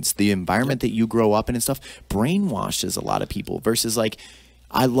influence, the environment that you grow up in and stuff, brainwashes a lot of people versus like,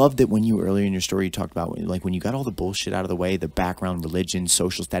 I love that when you earlier in your story, you talked about like when you got all the bullshit out of the way, the background, religion,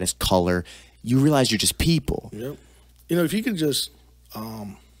 social status, color, you realize you're just people. Yep. You know, if you could just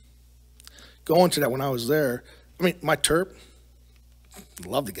go into that when I was there, I mean, my Terp,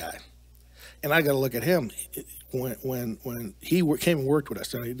 love the guy. And I got to look at him when he came and worked with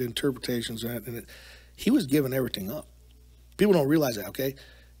us. And he did interpretations and he was giving everything up. People don't realize that, okay?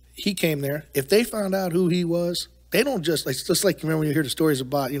 He came there. If they found out who he was, they don't just like you remember when you hear the stories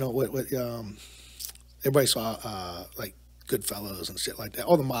about, you know, what everybody saw like Goodfellas and shit like that,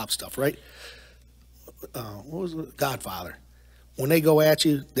 all the mob stuff, right? What was it? Godfather. When they go at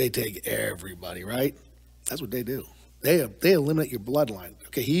you, they take everybody, right? That's what they do. They eliminate your bloodline.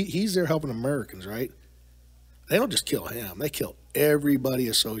 Okay, he's there helping Americans, right? They don't just kill him. They kill everybody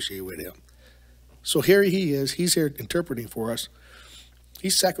associated with him. So here he is. He's here interpreting for us.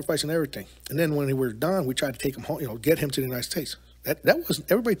 He's sacrificing everything. And then when we were done, we tried to take him home, you know, get him to the United States. That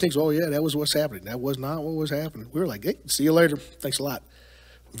wasn't, everybody thinks, oh, yeah, that was what's happening. That was not what was happening. We were like, hey, see you later. Thanks a lot.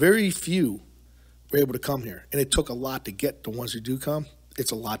 Very few were able to come here. And it took a lot to get the ones who do come.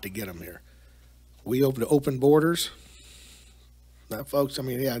 It's a lot to get them here. We opened open borders. Now, folks, I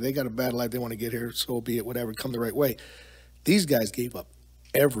mean, yeah, they got a bad life. They want to get here, so be it, whatever, come the right way. These guys gave up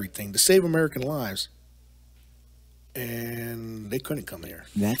everything to save American lives. And they couldn't come here.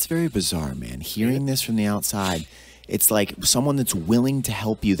 That's very bizarre, man. Hearing this from the outside, it's like someone that's willing to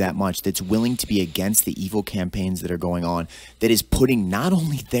help you that much, that's willing to be against the evil campaigns that are going on, that is putting not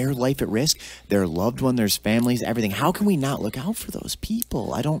only their life at risk, their loved one, their families, everything. How can we not look out for those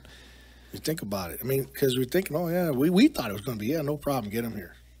people? I don't. You think about it. I mean, because we're thinking, oh, yeah, we thought it was going to be, yeah, no problem, get them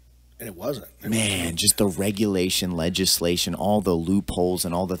here. And it wasn't. Man, just the regulation, legislation, all the loopholes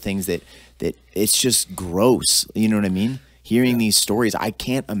and all the things that it's just gross. You know what I mean? Hearing these stories, I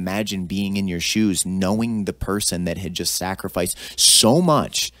can't imagine being in your shoes, knowing the person that had just sacrificed so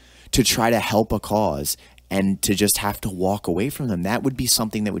much to try to help a cause and to just have to walk away from them. That would be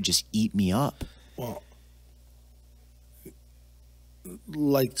something that would just eat me up. Well,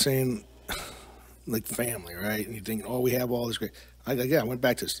 like saying, like family, right? And you think, oh, we have all this great. I went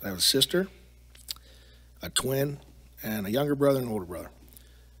back to, I have a sister, a twin, and a younger brother and an older brother.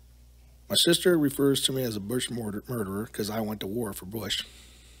 My sister refers to me as a Bush murderer because I went to war for Bush.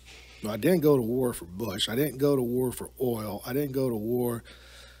 No, I didn't go to war for Bush. I didn't go to war for oil. I didn't go to war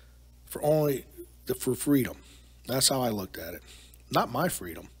for for freedom. That's how I looked at it. Not my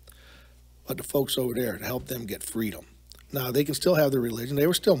freedom, but the folks over there to help them get freedom. Now, they can still have their religion. They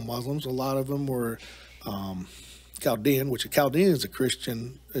were still Muslims. A lot of them were Chaldean, which a Chaldean is a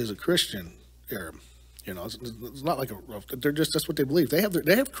Christian Arab. You know, it's not like they're just, that's what they believe. They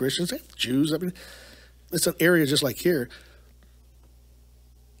have Christians, they have Jews. I mean, it's an area just like here.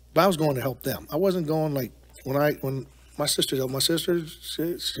 But I was going to help them. I wasn't going like when my sister,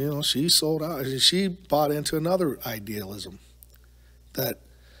 she sold out. She bought into another idealism that,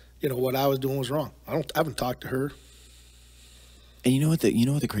 you know, what I was doing was wrong. I haven't talked to her. And you know what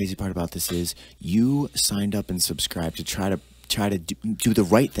the crazy part about this is? You signed up and subscribed to try to do the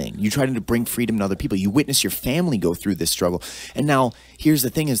right thing. You tried to bring freedom to other people. You witnessed your family go through this struggle. And now here's the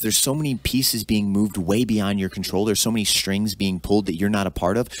thing is there's so many pieces being moved way beyond your control. There's so many strings being pulled that you're not a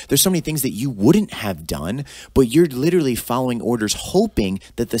part of. There's so many things that you wouldn't have done, but you're literally following orders, hoping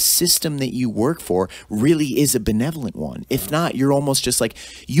that the system that you work for really is a benevolent one. If not, you're almost just like,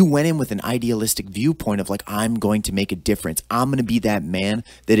 you went in with an idealistic viewpoint of like, I'm going to make a difference. I'm going to be that man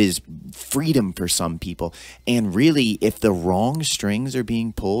that is freedom for some people. And really, if the wrong strings are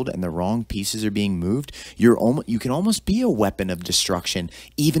being pulled and the wrong pieces are being moved, you can almost be a weapon of destruction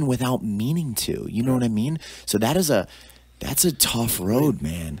even without meaning to. You know what I mean? So that's a tough road,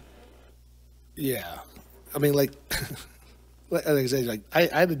 man. Yeah, I mean, like I say, like I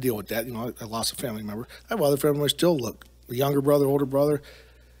had to deal with that. You know, I lost a family member. I have other family members still look. The younger brother, older brother.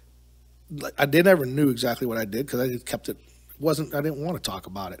 I never knew exactly what I did because I just kept it. I didn't want to talk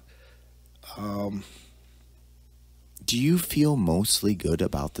about it. Do you feel mostly good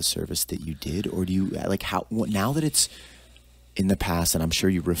about the service that you did, or do you like now that it's in the past, and I'm sure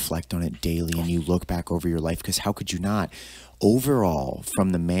you reflect on it daily and you look back over your life, because how could you not? Overall,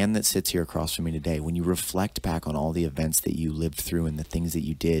 from the man that sits here across from me today, when you reflect back on all the events that you lived through and the things that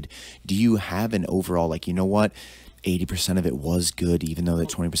you did, do you have an overall, like, you know what, 80% of it was good, even though that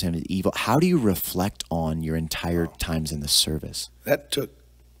 20% is evil? How do you reflect on your entire times in the service? That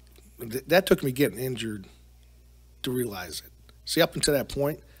took me getting injured to realize it. See, up until that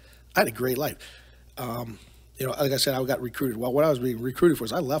point, I had a great life. You know, like I said, I got recruited. Well, what I was being recruited for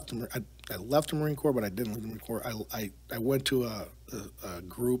is I left the Marine Corps, but I didn't leave the Marine Corps. I went to a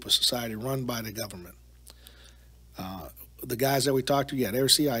group, a society run by the government. The guys that we talked to, yeah, they were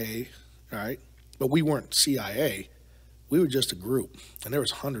CIA, all right? But we weren't CIA. We were just a group, and there was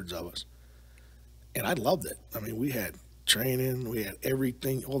hundreds of us. And I loved it. I mean, we had training, we had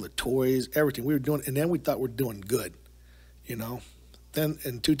everything, all the toys, everything. We were doing, and then we thought we're doing good, you know? Then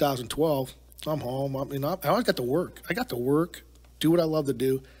in 2012, I'm home. I always got to work. I got to work, do what I love to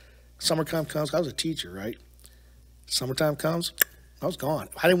do. Summertime comes. I was a teacher, right? Summertime comes, I was gone.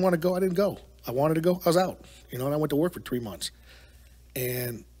 I didn't want to go. I didn't go. I wanted to go. I was out. You know, and I went to work for 3 months.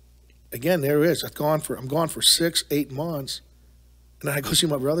 And again, there it is. I'm gone for 6-8 months, and then I go see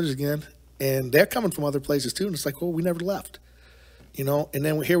my brothers again, and they're coming from other places too. And it's like, well, we never left, you know. And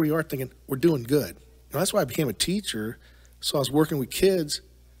then here we are thinking we're doing good. And that's why I became a teacher. So I was working with kids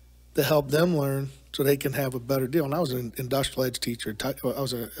to help them learn so they can have a better deal. And I was an industrial ed teacher. I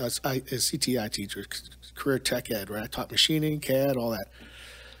was a CTI teacher, career tech ed, right? I taught machining, CAD, all that.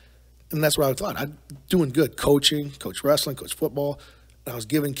 And that's what I thought. I'm doing good, coaching, coach wrestling, coach football. And I was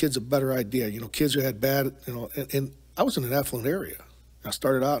giving kids a better idea. You know, kids who had bad, you know, and I was in an affluent area. I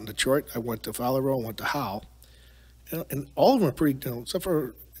started out in Detroit. I went to Fowler, I went to Howe. And all of them are pretty, you know, except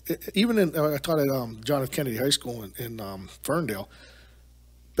for, even in, I taught at John F. Kennedy High School in Ferndale.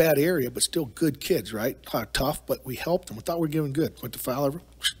 Bad area, but still good kids, right? Tough, but we helped them. We thought we were giving good. Went to Fowler,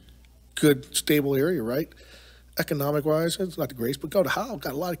 good, stable area, right? Economic-wise, it's not the greatest, but go to Howe,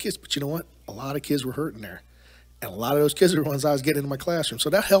 got a lot of kids. But you know what? A lot of kids were hurting there. And a lot of those kids are the ones I was getting into my classroom. So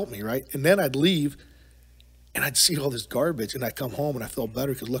that helped me, right? And then I'd leave, and I'd see all this garbage, and I'd come home, and I felt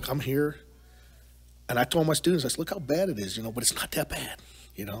better because, look, I'm here. And I told my students, I said, look how bad it is, you know, but it's not that bad,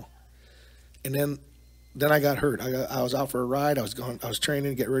 you know? And then I got hurt. I was out for a ride. I was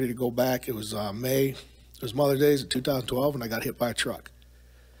training, get ready to go back. It was May. It was Mother's Day in 2012, and I got hit by a truck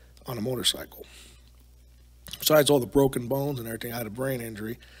on a motorcycle. Besides all the broken bones and everything, I had a brain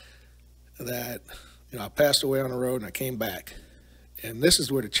injury that, you know, I passed away on the road, and I came back. And this is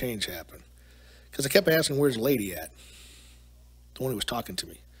where the change happened. Because I kept asking, where's the lady at? The one who was talking to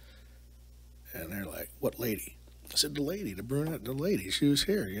me. And they're like, what lady? I said, the lady, the brunette, the lady. She was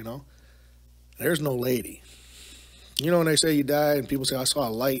here, you know. There's no lady. You know, when they say you died and people say, I saw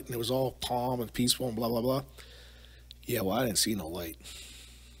a light and it was all calm and peaceful and blah, blah, blah. Yeah, well, I didn't see no light.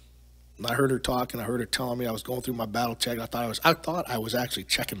 And I heard her talking. I heard her telling me I was going through my battle check. I thought I was actually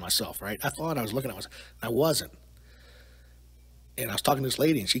checking myself, right? I thought I was looking at myself. I wasn't. And I was talking to this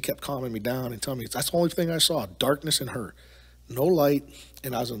lady, and she kept calming me down and telling me that's the only thing I saw, darkness in her. No light,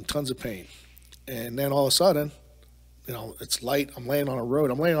 and I was in tons of pain. And then all of a sudden, you know, it's light. I'm laying on a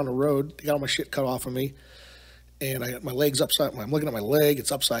road. They got all my shit cut off of me. And I got my legs upside. I'm looking at my leg.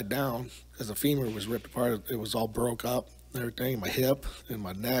 It's upside down because the femur was ripped apart. It was all broke up and everything. My hip and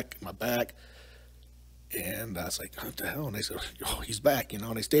my neck and my back. And I was like, what the hell? And they said, oh, he's back, you know.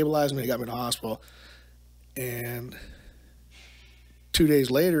 And they stabilized me. They got me to the hospital. And 2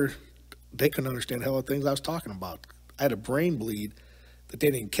 days later, they couldn't understand the hell of things I was talking about. I had a brain bleed that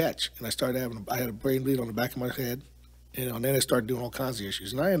they didn't catch. And I had a brain bleed on the back of my head. You know, and then I started doing all kinds of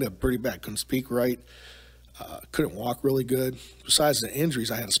issues. And I ended up pretty bad. Couldn't speak right. Couldn't walk really good. Besides the injuries,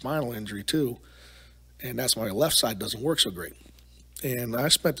 I had a spinal injury too. And that's why my left side doesn't work so great. And I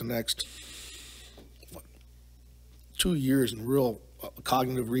spent the next 2 years in real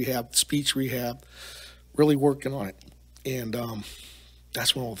cognitive rehab, speech rehab, really working on it. And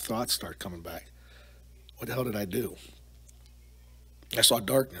that's when all the thoughts started coming back. What the hell did I do? I saw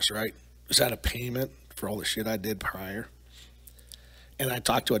darkness, right? Was that a payment for all the shit I did prior? And I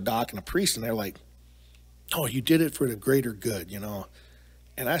talked to a doc and a priest, and they're like, oh, you did it for the greater good, you know?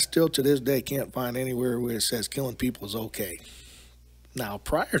 And I still, to this day, can't find anywhere where it says killing people is okay. Now,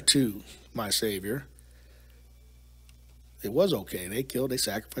 prior to my Savior, it was okay. They killed, they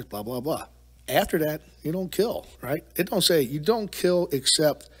sacrificed, blah, blah, blah. After that, you don't kill, right? It don't say you don't kill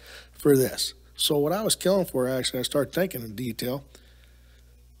except for this. So what I was killing for, actually, I started thinking in detail,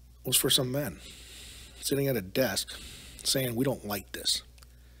 was for some men sitting at a desk saying, we don't like this.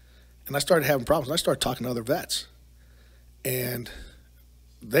 And I started having problems. I started talking to other vets. And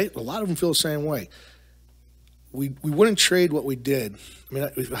a lot of them feel the same way. we wouldn't trade what we did. I mean,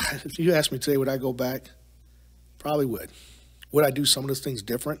 if you asked me today, would I go back? Probably would. Would I do some of those things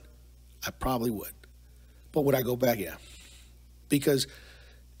different? I probably would. But would I go back? Yeah. Because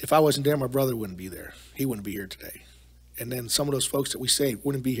if I wasn't there, my brother wouldn't be there. He wouldn't be here today. And then some of those folks that we saved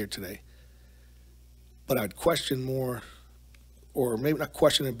wouldn't be here today. But I'd question more, or maybe not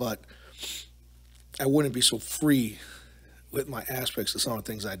question it, but I wouldn't be so free with my aspects of some of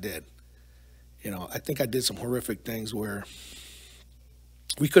the things I did. You know, I think I did some horrific things where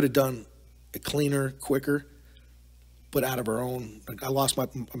we could have done it cleaner, quicker, but out of our own. Like I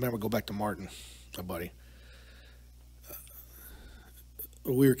remember go back to Martin, my buddy.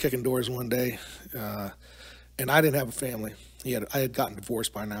 We were kicking doors one day, and I didn't have a family. I had gotten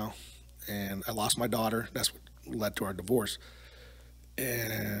divorced by now, and I lost my daughter. That's what led to our divorce.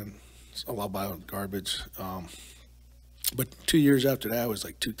 And it's a lot of garbage. But 2 years after that was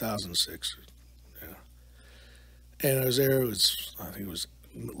like 2006. Yeah. And I was there, I think it was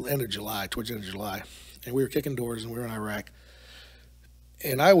end of July, towards the end of July. And we were kicking doors, and we were in Iraq.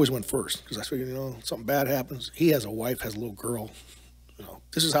 And I always went first, because I figured, you know, something bad happens. He has a wife, has a little girl. You know,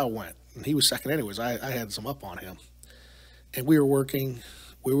 this is how it went. And he was second anyways. I had some up on him. And we were working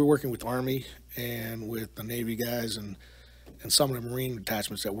with Army and with the Navy guys and some of the Marine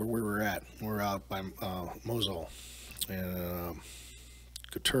detachments that were where we were at. We were out by Mosul and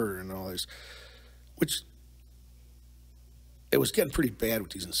Qatar and all this, which it was getting pretty bad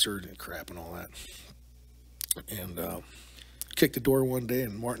with these insurgent crap and all that. And kicked the door one day,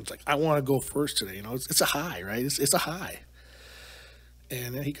 and Martin's like, I want to go first today. You know, it's a high, right? It's a high.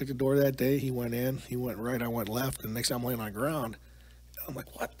 And then he kicked the door that day. He went in. He went right. I went left. And next time I'm laying on the ground, I'm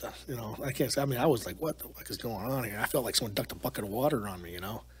like, what the? You know, I can't say. I mean, I was like, what the fuck is going on here? I felt like someone ducked a bucket of water on me, you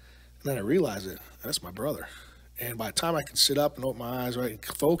know. And then I realized it. That's my brother. And by the time I could sit up and open my eyes right and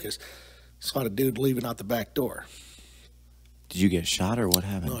focus, I saw the dude leaving out the back door. Did you get shot or what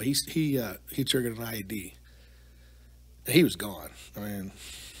happened? No, he triggered an IED. He was gone. I mean,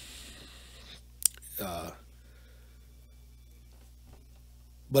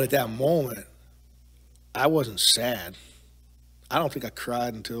 but at that moment, I wasn't sad. I don't think I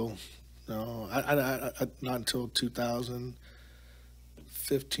cried until, not until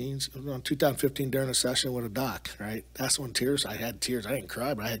 2015 during a session with a doc, right? That's when I had tears. I didn't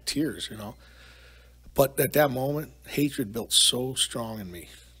cry, but I had tears, you know. But at that moment, hatred built so strong in me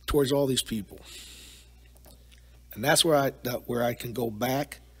towards all these people. And that's where I can go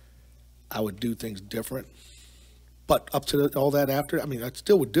back. I would do things different. But up to all that after, I mean, I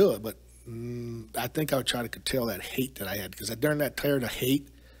still would do it, but I think I would try to curtail that hate that I had. Because during that period of hate,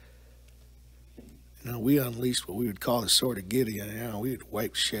 you know, we unleashed what we would call the sword of Gideon. You know, we would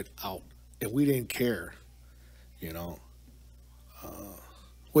wipe shit out. And we didn't care, you know,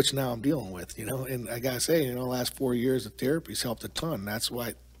 which now I'm dealing with, you know. And I got to say, you know, the last 4 years of therapy has helped a ton. That's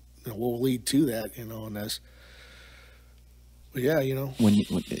why, you know, will lead to that, you know, and that's, but yeah, you know.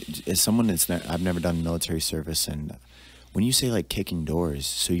 As someone I've never done military service, and when you say like kicking doors,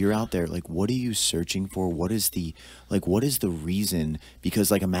 so you're out there, like, what are you searching for? What is the reason?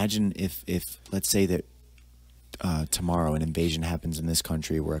 Because like, imagine if let's say that tomorrow an invasion happens in this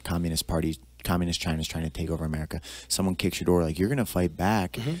country where a communist China is trying to take over America. Someone kicks your door, like, you're going to fight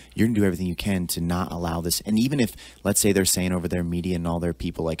back. Mm-hmm. You're going to do everything you can to not allow this. And even if, let's say they're saying over their media and all their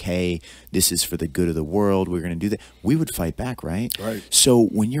people, like, hey, this is for the good of the world, we're going to do that, we would fight back, right? Right. So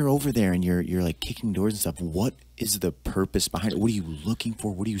when you're over there and you're like kicking doors and stuff, what is the purpose behind it? What are you looking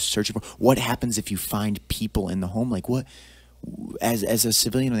for? What are you searching for? What happens if you find people in the home? Like, what, as a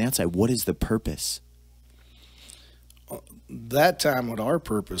civilian on the outside, what is the purpose? That time, what our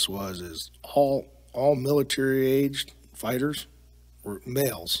purpose is all military-aged fighters were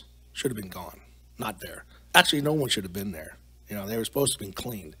males should have been gone, not there. Actually, no one should have been there. You know, they were supposed to have been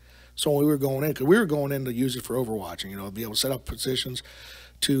cleaned. So when we were going in, because we were going in to use it for overwatching, you know, be able to set up positions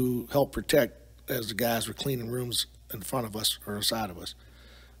to help protect as the guys were cleaning rooms in front of us or aside of us.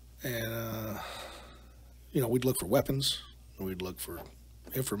 And, you know, we'd look for weapons, we'd look for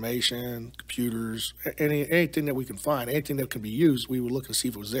information, computers, anything that we can find, anything that can be used, we would look and see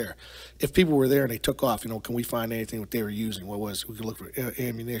if it was there. If people were there and they took off, you know, can we find anything that they were using? We could look for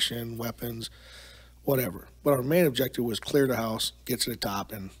ammunition, weapons, whatever. But our main objective was clear the house, get to the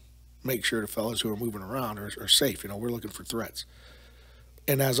top, and make sure the fellas who are moving around are safe. You know, we're looking for threats.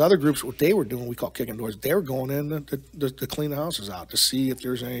 And as other groups, what they were doing, we call kicking doors, they were going in to clean the houses out, to see if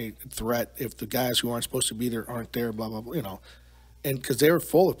there's any threat, if the guys who aren't supposed to be there aren't there, blah, blah, blah, you know. And because they were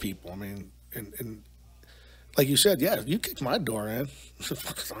full of people. I mean, and like you said, yeah, you kicked my door in,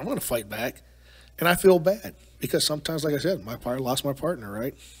 I'm going to fight back. And I feel bad because sometimes, like I said, lost my partner,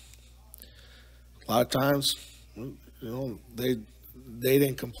 right? A lot of times, you know, they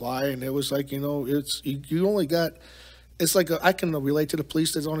didn't comply, and it was like, you know, it's you only got. It's like I can relate to the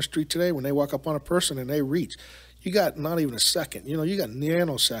police that's on the street today when they walk up on a person and they reach. You got not even a second. You know, you got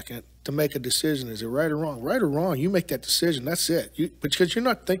nanosecond to make a decision. Is it right or wrong? Right or wrong, you make that decision. That's it. Because you're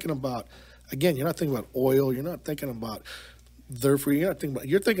not thinking about, again, you're not thinking about oil. You're not thinking about their free. You're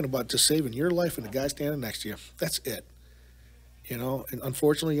thinking about just saving your life and the guy standing next to you. That's it. You know, and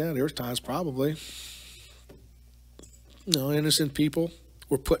unfortunately, yeah, there's times probably, you know, innocent people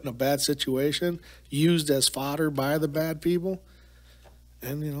were put in a bad situation, used as fodder by the bad people,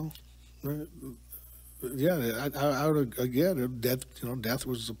 and you know, yeah, I would again, death. You know, death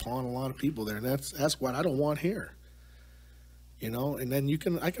was upon a lot of people there, and that's what I don't want here. You know, and then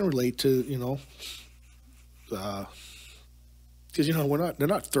I can relate to, you know, because you know they're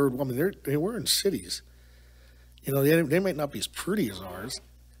not third. I mean, we're in cities. You know, they might not be as pretty as ours.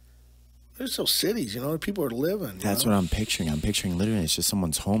 They're still cities, you know, people are living. That's what I'm picturing. I'm picturing literally it's just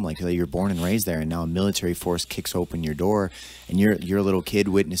someone's home, like you're born and raised there, and now a military force kicks open your door, and you're a little kid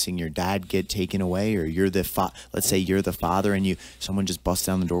witnessing your dad get taken away, or you're let's say you're the father, and someone just busts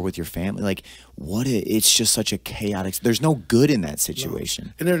down the door with your family. Like, it's just such a chaotic. There's no good in that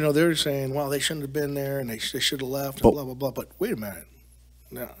situation. No. And they're saying, well, they shouldn't have been there, and they should have left, and blah blah blah. But wait a minute.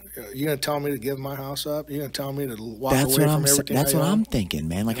 No, you're gonna tell me to give my house up? You're gonna tell me to walk away from everything? That's what I'm thinking,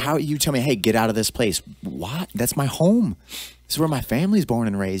 man. Like, how you tell me, hey, get out of this place? What? That's my home. This is where my family's born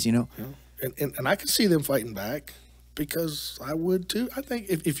and raised. You know. Yeah. And I can see them fighting back, because I would too. I think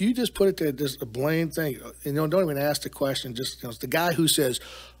if you just put it to just a blame thing, you know, don't even ask the question. Just, you know, it's the guy who says,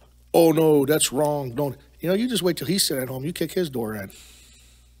 "Oh no, that's wrong." Don't, you know? You just wait till he's sitting at home. You kick his door in.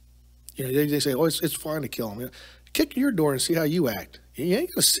 You know, they say, "Oh, it's fine to kill him." You know, kick your door and see how you act. You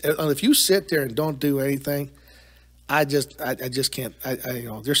ain't gonna, if you sit there and don't do anything, I just can't. You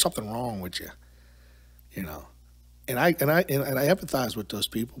know, there's something wrong with you. You know, and I empathize with those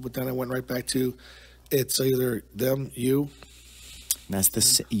people, but then I went right back to, it's either them, you. And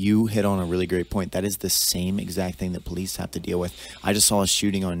that's you hit on a really great point. That is the same exact thing that police have to deal with. I just saw a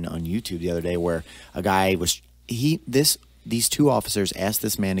shooting on YouTube the other day where a guy was these two officers asked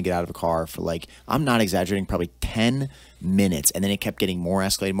this man to get out of a car for, like, I'm not exaggerating, probably 10 minutes, and then it kept getting more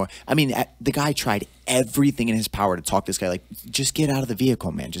escalated, more. I mean, the guy tried everything in his power to talk this guy, like, just get out of the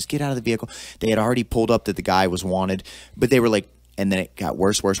vehicle, man. Just get out of the vehicle. They had already pulled up that the guy was wanted, but they were like, and then it got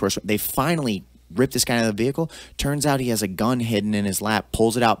worse. They finally ripped this guy out of the vehicle. Turns out he has a gun hidden in his lap,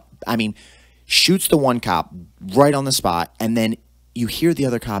 pulls it out. I mean, shoots the one cop right on the spot, and then you hear the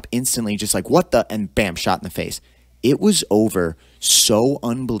other cop instantly just like, what the, and bam, shot in the face. It was over so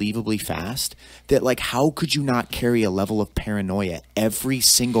unbelievably fast that, like, how could you not carry a level of paranoia every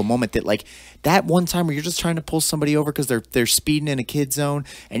single moment? That, like, that one time where you're just trying to pull somebody over because they're speeding in a kid zone,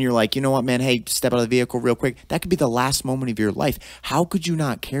 and you're like, you know what, man, hey, step out of the vehicle real quick. That could be the last moment of your life. How could you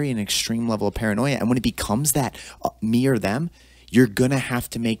not carry an extreme level of paranoia? And when it becomes that me or them, you're going to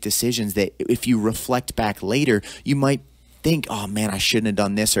have to make decisions that if you reflect back later, you might think, oh man, I shouldn't have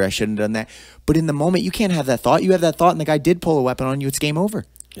done this or I shouldn't have done that. But in the moment, you can't have that thought. You have that thought and the guy did pull a weapon on you, it's game over.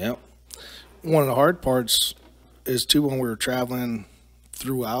 Yeah. One of the hard parts is too, when we were traveling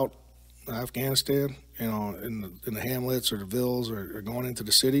throughout Afghanistan, you know, in the hamlets or the villas or going into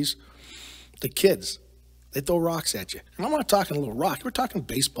the cities, the kids, they throw rocks at you. And I'm not talking a little rock. We're talking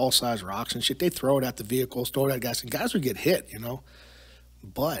baseball-sized rocks and shit. They throw it at the vehicles, throw it at guys, and guys would get hit, you know.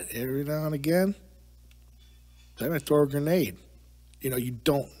 But every now and again, they might throw a grenade. You know, you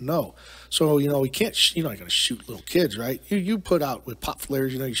don't know. So, you know, you're not going to shoot little kids, right? You put out with pop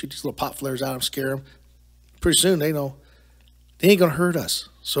flares, you know, you shoot these little pop flares at them, scare them. Pretty soon they know they ain't going to hurt us.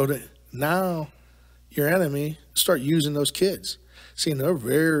 So now your enemy start using those kids. See,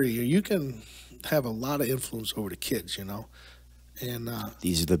 they're you can have a lot of influence over the kids, you know. And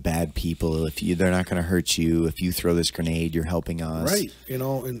these are the bad people. They're not going to hurt you. If you throw this grenade, you're helping us. Right, you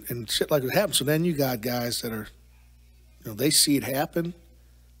know, and shit like that happens. So then you got guys that are, you know, they see it happen.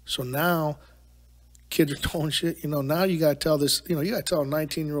 So now kids are doing shit. You know, now you got to tell this, you know, you got to tell a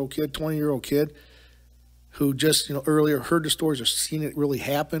 19-year-old kid, 20-year-old kid who just, you know, earlier heard the stories or seen it really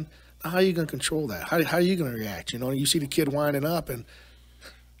happen. Now, how are you going to control that? How are you going to react? You know, you see the kid winding up and,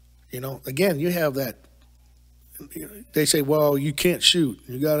 you know, again, you have that. They say, well, you can't shoot.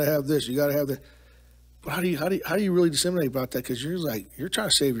 You got to have this. You got to have that. But how do you really disseminate about that? Because you're trying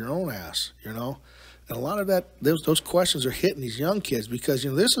to save your own ass, you know. And a lot of that, those questions are hitting these young kids because, you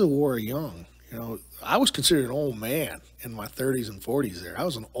know, this is a war of young. You know, I was considered an old man in my 30s and 40s there. I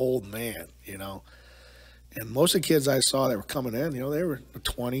was an old man, you know. And most of the kids I saw that were coming in, you know, they were in the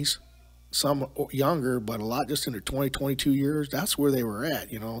 20s, some younger, but a lot just in their 20, 22 years. That's where they were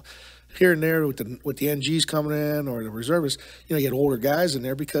at, you know. here and there with the NGs coming in or the reservists, you had older guys in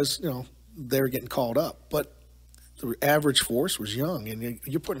there because they were getting called up. But the average force was young, and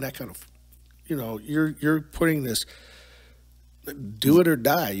you're putting that kind of, you're putting this do it or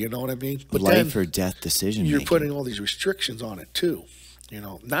die. You know what I mean? But life or death decision. You're putting all these restrictions on it too.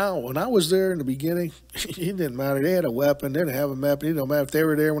 Now when I was there in the beginning, it didn't matter. They had a weapon, they didn't have a weapon. It don't matter if they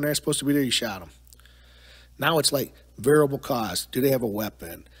were there when they're supposed to be there. You shot them. Now it's like variable cost. Do they have a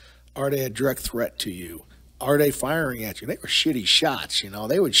weapon? Are they a direct threat to you? Are they firing at you? They were shitty shots,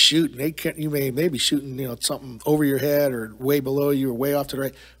 They would shoot, and you may be shooting, something over your head or way below you or way off to the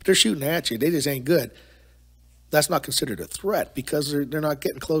right. But they're shooting at you. They just ain't good. That's not considered a threat because they're not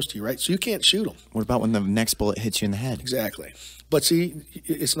getting close to you, right? So you can't shoot them. What about when the next bullet hits you in the head? Exactly. But see,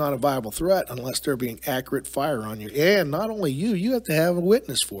 it's not a viable threat unless they're being accurate fire on you. And not only you have to have a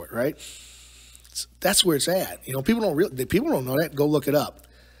witness for it, right? That's where it's at. People don't know that. Go look it up.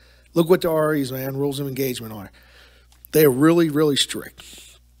 Look what the REs, man, rules of engagement are. They are really, really strict.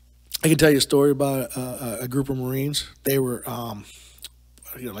 I can tell you a story about a group of Marines. They were,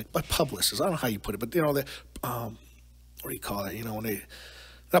 like publicists. I don't know how you put it, but what do you call it? When they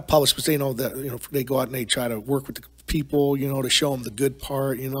not publicists, but they go out and they try to work with the people, to show them the good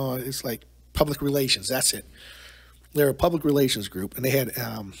part. It's like public relations. That's it. They're a public relations group, and they had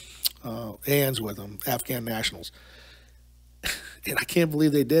ANs with them, Afghan nationals. And I can't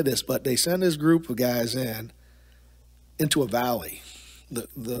believe they did this, but they sent this group of guys into a valley.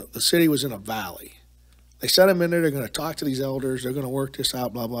 The city was in a valley. They sent them in there. They're going to talk to these elders. They're going to work this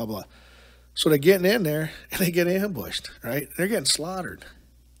out, blah, blah, blah. So they're getting in there, and they get ambushed, right? They're getting slaughtered.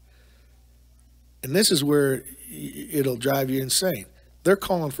 And this is where it'll drive you insane. They're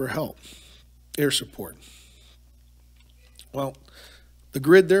calling for help, air support. Well, the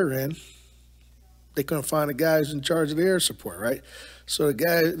grid they're in, they couldn't find the guys in charge of the air support, right? So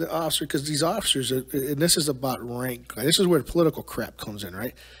the officer, because these officers, and this is about rank, this is where the political crap comes in,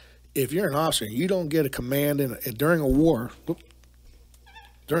 right? If you're an officer and you don't get a command during a war,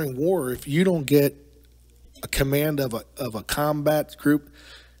 if you don't get a command of a combat group,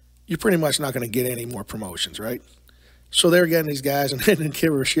 you're pretty much not going to get any more promotions, right? So they're getting these guys, and they didn't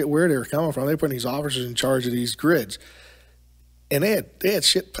give a shit where they were coming from. They put these officers in charge of these grids. And they had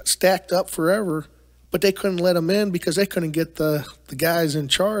shit stacked up forever, but they couldn't let them in because they couldn't get the guys in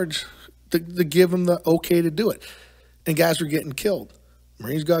charge to give them the okay to do it. And guys were getting killed.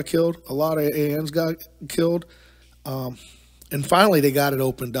 Marines got killed. A lot of ANs got killed. And finally they got it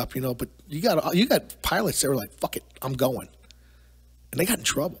opened up, But you got pilots that were like, fuck it, I'm going. And they got in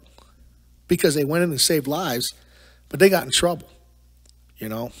trouble because they went in and saved lives, but they got in trouble,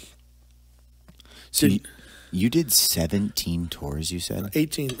 So you did 17 tours, you said?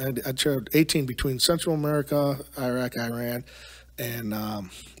 18. I traveled 18 between Central America, Iraq, Iran, and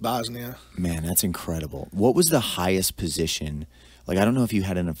Bosnia. Man, that's incredible. What was the highest position? Like, I don't know if you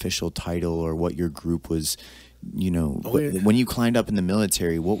had an official title or what your group was, when you climbed up in the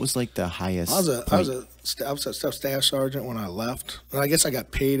military, what was like the highest? I was a staff sergeant when I left. And I guess I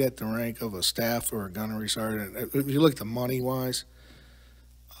got paid at the rank of a staff or a gunnery sergeant. If you look at the money-wise,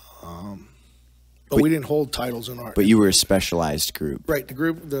 but we didn't hold titles in our. But you were a specialized group, right? The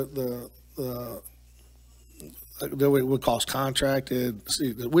group, they would call us contracted.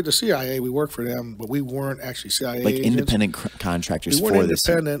 With the CIA, we worked for them, but we weren't actually CIA like agents. Independent contractors. We weren't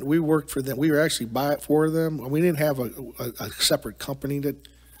independent. We worked for them. We were actually for them. We didn't have a separate company that.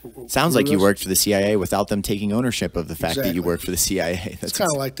 Sounds like you worked for the CIA without them taking ownership of the fact that you worked for the CIA. It's kind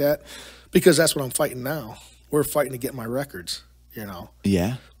of like that, because that's what I'm fighting now. We're fighting to get my records,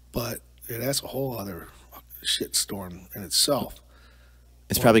 Yeah. But that's a whole other shit storm in itself.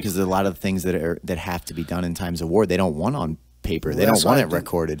 It's probably because a lot of the things that have to be done in times of war, they don't want on paper. They don't want it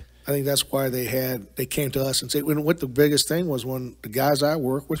recorded. I think that's why they came to us and said, what the biggest thing was, when the guys I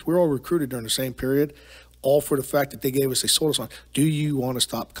work with, we were all recruited during the same period, all for the fact that they sold us on, do you want to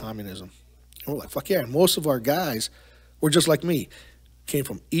stop communism? And we're like, fuck yeah. And most of our guys were just like me, came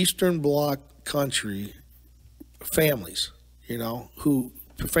from Eastern Bloc country families, who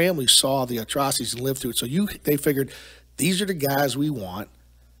families saw the atrocities and lived through it. So they figured, these are the guys we want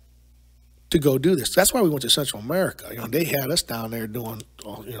to go do this. That's why we went to Central America. They had us down there doing,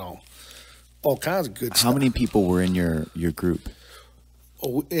 all kinds of good stuff. How many people were in your group?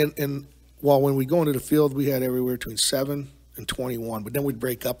 When we go into the field, we had everywhere between 7 and 21, but then we'd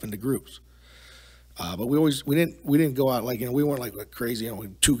break up into groups. But we didn't go out we weren't like crazy,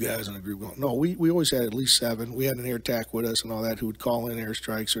 2 guys in a group going. No, we always had at least 7. We had an air TAC with us and all that, who would call in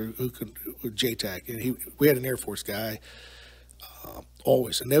airstrikes, or who could JTAC. And we had an Air Force guy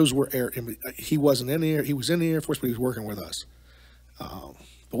always, and those were he wasn't in the air. He was in the Air Force, but he was working with us.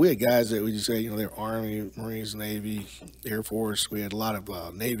 But we had guys that we just say, you know, they're Army, Marines, Navy, Air Force. We had a lot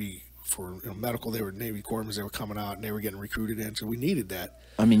of Navy for medical. They were Navy corpsmen. They were coming out and they were getting recruited in. So we needed that.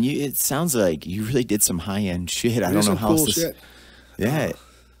 I mean, it sounds like you really did some high-end shit. I don't know how cool else to... shit. Yeah.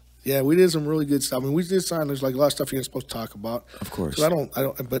 Yeah, we did some really good stuff. I mean, we did sign. There's like a lot of stuff you're not supposed to talk about. Of course. So I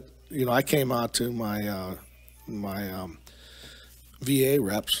don't. But you know, I came out to my VA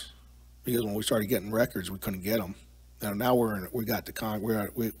reps because when we started getting records, we couldn't get them. Now we got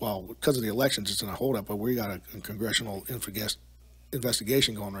the well, because of the elections, it's in a holdup. But we got a congressional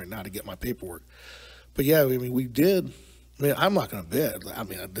investigation going right now to get my paperwork. But yeah, I mean, we did. I mean, I'm not going to bid. I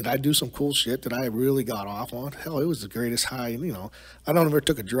mean, did I do some cool shit that I really got off on? Hell, it was the greatest high. You know, I don't ever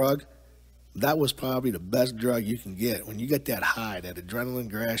took a drug. That was probably the best drug you can get. When you get that high, that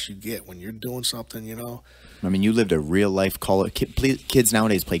adrenaline rush you get when you're doing something, you know. I mean, you lived a real life kids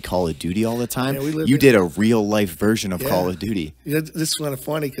nowadays play Call of Duty all the time. Yeah, you did a real life version of Call of Duty. Yeah, this is kind of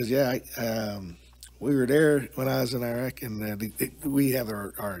funny because we were there when I was in Iraq, and we have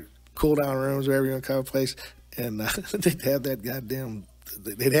our cool down rooms wherever you want to call a place. And they'd have that goddamn,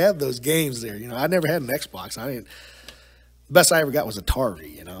 they'd have those games there. You know, I never had an Xbox. The best I ever got was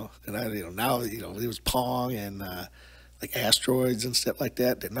Atari, you know. And now, you know, it was Pong and like Asteroids and stuff like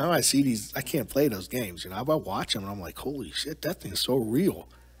that. That now I see these, I can't play those games, you know. I watch them and I'm like, holy shit, that thing is so real.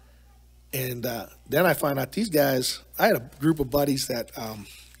 And then I find out these guys, I had a group of buddies that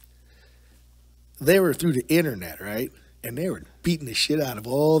they were through the internet, right? And they were beating the shit out of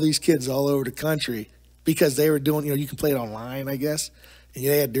all these kids all over the country. Because they were doing, you know, you can play it online, I guess. And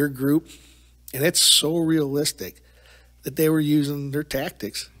they had their group. And it's so realistic that they were using their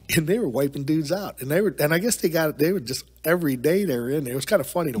tactics. And they were wiping dudes out. And I guess they were just, every day they were in there. It was kind of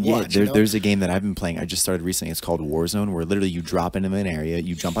funny to watch. There's a game that I've been playing. I just started recently. It's called Warzone, where literally you drop into an area,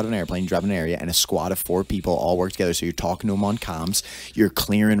 you jump out of an airplane, you drop in an area, and a squad of 4 people all work together. So you're talking to them on comms. You're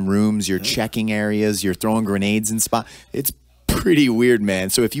clearing rooms. You're checking areas. You're throwing grenades in spot. It's pretty weird, man.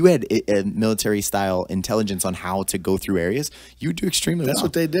 So if you had a military-style intelligence on how to go through areas, you would do extremely well. That's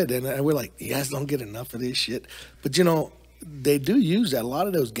what they did. And we're like, you guys don't get enough of this shit. But, you know, they do use that. A lot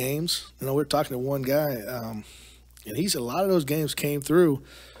of those games, you know, we're talking to one guy, and he said a lot of those games came through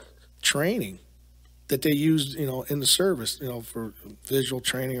training that they used, you know, in the service, you know, for visual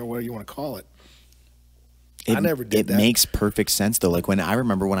training or whatever you want to call it. I never did that. It makes perfect sense, though. Like, I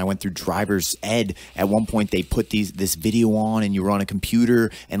remember when I went through driver's ed, at one point they put this video on and you were on a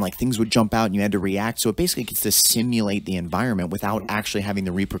computer and, like, things would jump out and you had to react. So it basically gets to simulate the environment without actually having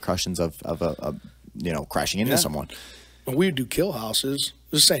the repercussions of you know, crashing into someone. When we would do kill houses,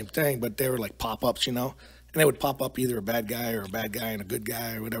 the same thing, but they were like pop-ups, you know. And they would pop up either a bad guy and a good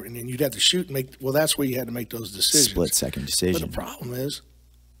guy or whatever. And then you'd have to shoot and that's where you had to make those decisions. Split-second decision. But the problem is,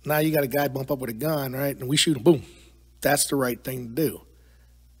 now you got a guy bump up with a gun, right? And we shoot him, boom. That's the right thing to do.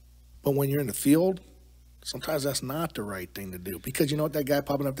 But when you're in the field, sometimes that's not the right thing to do. Because you know what, that guy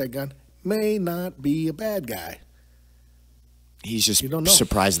popping up that gun may not be a bad guy. He's just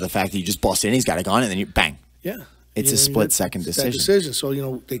surprised at the fact that you just bust in, he's got a gun, and then you bang. Yeah. It's a split-second decision. So, you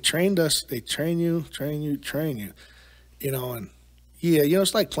know, they trained us. They train you. You know, and, yeah, you know,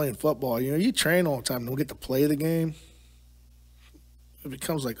 it's like playing football. You know, you train all the time and don't get to play the game. It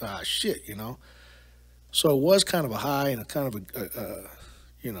becomes like, shit, you know. So it was kind of a high and a kind of a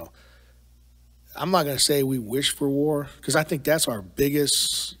you know, I'm not going to say we wish for war because I think that's our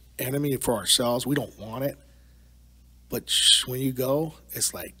biggest enemy for ourselves. We don't want it. But when you go,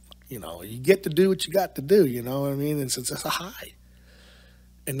 it's like, you know, you get to do what you got to do, you know what I mean? And it's a high.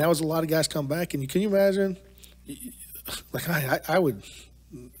 And that was a lot of guys come back. And can you imagine? Like I would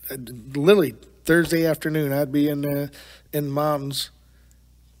literally Thursday afternoon, I'd be in the mountains.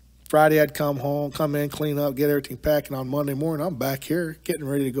 Friday, I'd come home, come in, clean up, get everything packed. And on Monday morning, I'm back here getting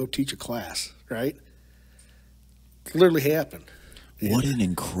ready to go teach a class, right? It literally happened. What an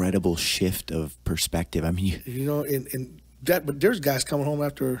incredible shift of perspective. I mean, you know, but there's guys coming home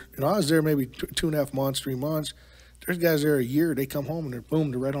after, you know, I was there maybe 2.5 months, 3 months. There's guys there a year. They come home and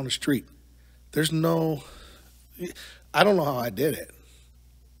they're right on the street. There's no, I don't know how I did it.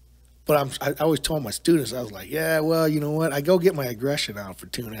 But I always told my students, I was like, yeah, well, you know what? I go get my aggression out for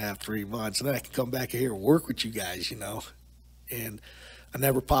 2.5, 3 months, and then I can come back here and work with you guys, you know. And I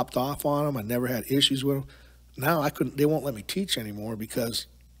never popped off on them. I never had issues with them. Now they won't let me teach anymore because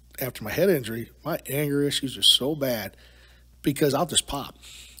after my head injury, my anger issues are so bad because I'll just pop.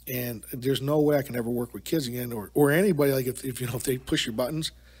 And there's no way I can ever work with kids again or anybody. Like if you know, if they push your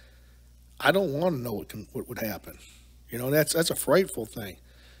buttons, I don't want to know what would happen. You know, that's a frightful thing.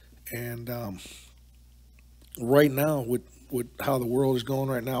 And right now, with how the world is going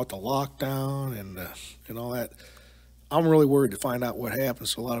right now with the lockdown and all that, I'm really worried to find out what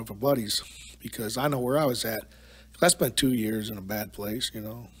happens to a lot of our buddies, because I know where I was at. I spent 2 years in a bad place, you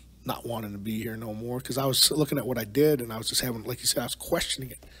know, not wanting to be here no more, because I was looking at what I did, and I was just having, like you said, I was questioning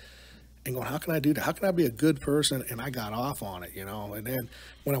it and going, how can I do that? How can I be a good person? And I got off on it, you know. And then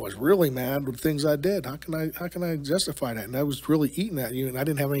when I was really mad with things I did, how can I justify that? And I was really eating at you, and I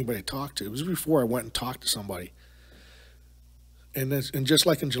didn't have anybody to talk to. It was before I went and talked to somebody. And just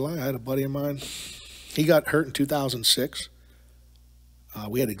like in July, I had a buddy of mine. He got hurt in 2006.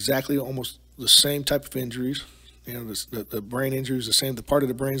 We had exactly almost the same type of injuries. You know, the brain injuries, the same. The part of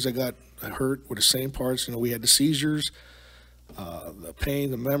the brains that got hurt were the same parts. You know, we had the seizures, the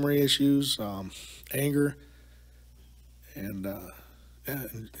pain, the memory issues, anger, and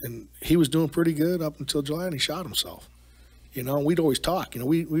he was doing pretty good up until July, and he shot himself. You know, we'd always talk. You know,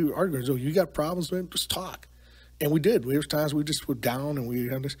 we were arguing. So you got problems, man? Just talk. And we did. There was times we just were down, and we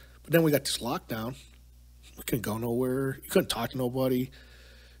had this. But then we got this lockdown. We couldn't go nowhere. You couldn't talk to nobody.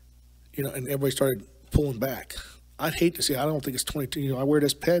 You know, and everybody started pulling back. I'd hate to see. I don't think it's 22. You know, I wear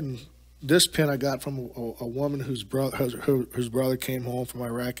this pen. This pen I got from a woman whose brother came home from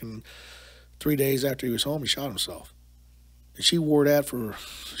Iraq, and 3 days after he was home, he shot himself. And she wore that for,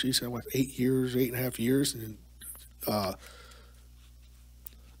 she said, what, 8 years, 8.5 years. And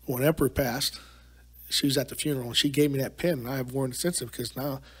when Emperor passed, she was at the funeral, and she gave me that pin, and I have worn it since then, because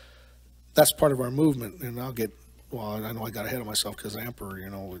now that's part of our movement. And well, I know I got ahead of myself because the Emperor, you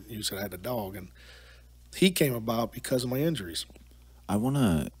know, you said I had a dog, and he came about because of my injuries. I want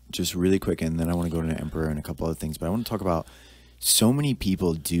to just really quick, and then I want to go to the Emperor and a couple other things, but I want to talk about so many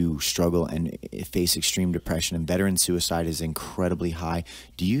people do struggle and face extreme depression, and veteran suicide is incredibly high.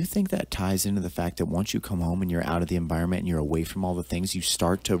 Do you think that ties into the fact that once you come home and you're out of the environment and you're away from all the things, you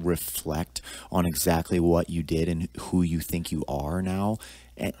start to reflect on exactly what you did and who you think you are now?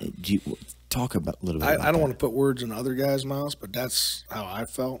 Do you talk about a little bit about I don't want to put words in other guys' mouths, but that's how I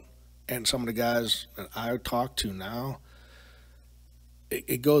felt. And some of the guys that I talk to now,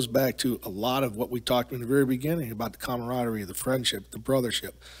 it goes back to a lot of what we talked in the very beginning about the camaraderie, the friendship, the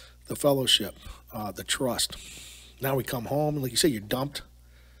brothership, the fellowship, the trust. Now we come home, and like you say, you're dumped.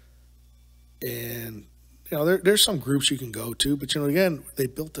 And, you know, there's some groups you can go to, but, you know, again, they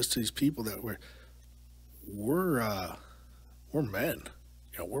built us to these people that we're men.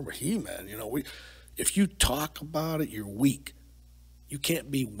 You know, we're he-men. You know, if you talk about it, you're weak. You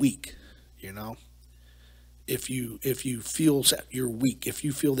can't be weak, you know. If you feel that you're weak, if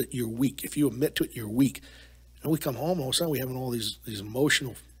you feel that you're weak, if you admit to it, you're weak. And we come home, all of a sudden, we're having all these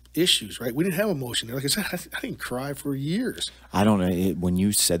emotional issues, right? We didn't have emotion. Like I said, I didn't cry for years. I don't know. When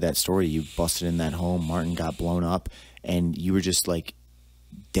you said that story, you busted in that home, Martin got blown up, and you were just like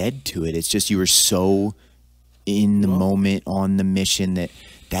dead to it. It's just you were so in the moment, on the mission,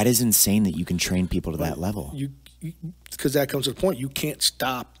 that is insane that you can train people to that level. Because that comes to the point, you can't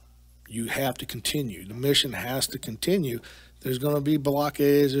stop. You have to continue. The mission has to continue. There's going to be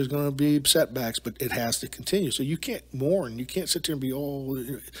blockades. There's going to be setbacks, but it has to continue. So you can't mourn. You can't sit there and be,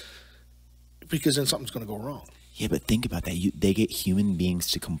 because then something's going to go wrong. Yeah, but think about that. They get human beings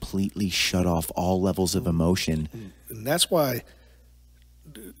to completely shut off all levels of emotion. And that's why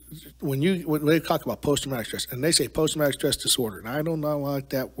when they talk about post-traumatic stress, and they say post-traumatic stress disorder, and I don't like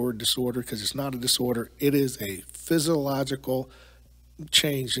that word disorder, because it's not a disorder. It is a physiological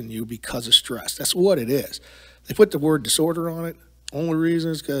change in you because of stress. That's what it is. They put the word disorder on it. Only reason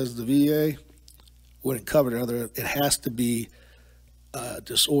is because the VA wouldn't cover it. It has to be a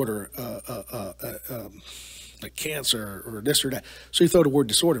disorder, like cancer or this or that. So you throw the word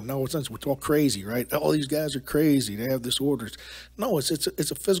disorder. No, it's all crazy, right? All these guys are crazy. They have disorders. No, it's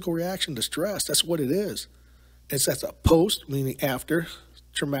a physical reaction to stress. That's what it is. That's a post, meaning after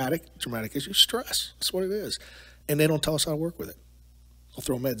traumatic issue, stress. That's what it is. And they don't tell us how to work with it. They'll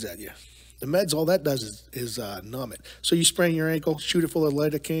throw meds at you. The meds, all that does is numb it. So you sprain your ankle, shoot it full of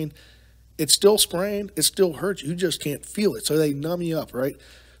lidocaine. It's still sprained. It still hurts. You just can't feel it. So they numb you up, right?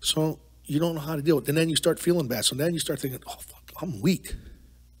 So you don't know how to deal with it. And then you start feeling bad. So then you start thinking, oh, fuck, I'm weak.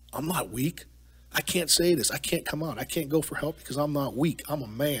 I'm not weak. I can't say this. I can't come out. I can't go for help because I'm not weak. I'm a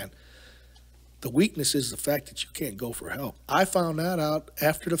man. The weakness is the fact that you can't go for help. I found that out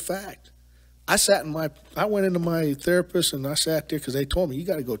after the fact. I went into my therapist, and I sat there because they told me, you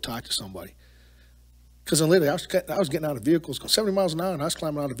got to go talk to somebody. Because literally, I was getting out of vehicles, going 70 miles an hour, and I was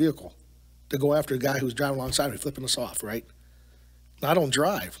climbing out of the vehicle to go after a guy who was driving alongside me, flipping us off, right? Now, I don't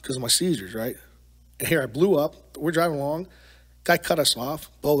drive because of my seizures, right? And here I blew up. We're driving along. Guy cut us off,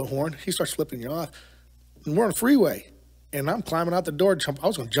 blow the horn. He starts flipping you off. And we're on a freeway. And I'm climbing out the door. I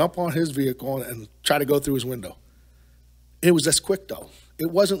was going to jump on his vehicle and try to go through his window. It was just quick, though. It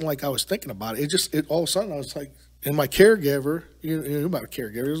wasn't like I was thinking about it. All of a sudden, I was like, And my caregiver, you know about a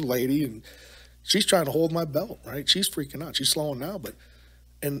caregiver, is a lady, and she's trying to hold my belt, right? She's freaking out. She's slowing down, but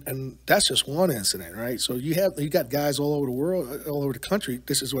and that's just one incident, right? So you got guys all over the world, all over the country.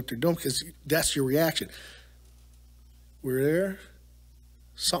 This is what they're doing because that's your reaction. We're there.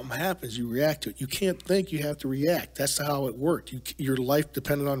 Something happens, you react to it. You can't think, you have to react. That's how it worked. Your life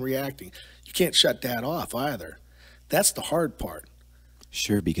depended on reacting. You can't shut that off either. That's the hard part.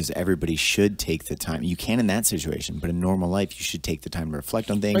 Sure, because everybody should take the time. You can in that situation, but in normal life, you should take the time to reflect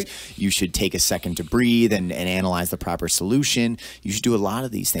on things. Right. You should take a second to breathe and analyze the proper solution. You should do a lot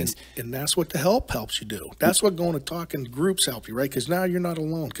of these things. And that's what the help helps you do. That's what going to talk in groups help you, right? Because now you're not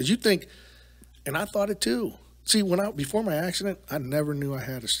alone. Because you think, and I thought it too. See, before my accident, I never knew I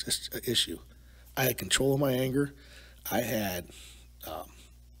had an issue. I had control of my anger. I had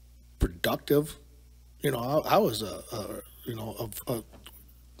productive. You know, I was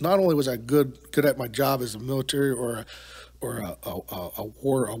not only was I good at my job as a military or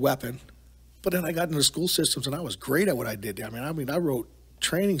a weapon, but then I got into the school systems and I was great at what I did. I mean, I wrote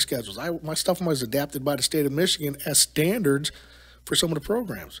training schedules. My stuff was adapted by the state of Michigan as standards for some of the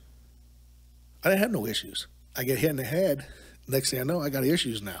programs. I didn't have no issues. I get hit in the head. Next thing I know, I got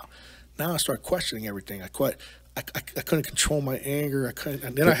issues now. Now I start questioning everything. I couldn't control my anger.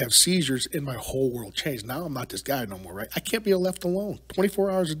 And then I have seizures, and my whole world changed. Now I'm not this guy no more, right? I can't be left alone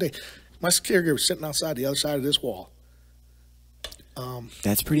 24 hours a day. My caregiver was sitting outside the other side of this wall.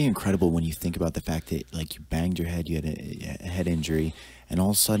 That's pretty incredible when you think about the fact that, like, you banged your head, you had a head injury, and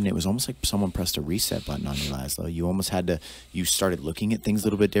all of a sudden it was almost like someone pressed a reset button on you, Laszlo. You almost you started looking at things a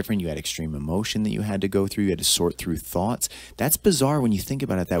little bit different. You had extreme emotion that you had to go through. You had to sort through thoughts. That's bizarre when you think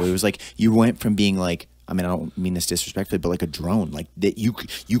about it that way. It was like you went from being like, I mean, I don't mean this disrespectfully, but like a drone, like that you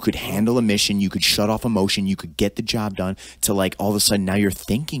could handle a mission, you could shut off emotion, you could get the job done, to like all of a sudden now you're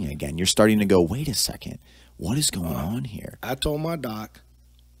thinking again. You're starting to go, wait a second, what is going on here? I told my doc,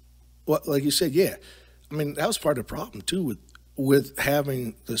 well, like you said, yeah. I mean, that was part of the problem too with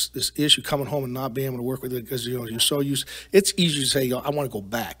having this issue coming home and not being able to work with it, because you're so used. It's easy to say, I want to go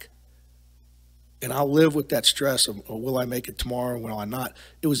back. And I'll live with that stress of, will I make it tomorrow, will I not?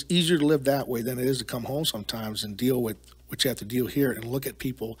 It was easier to live that way than it is to come home sometimes and deal with what you have to deal here and look at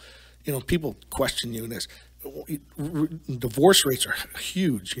people. You know, people question you in this. Divorce rates are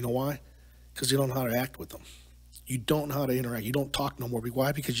huge. You know why? Because you don't know how to act with them. You don't know how to interact. You don't talk no more.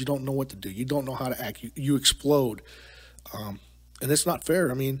 Why? Because you don't know what to do. You don't know how to act. You explode. And it's not fair.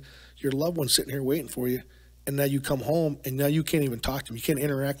 I mean, your loved one's sitting here waiting for you. And now you come home, and now you can't even talk to them. You can't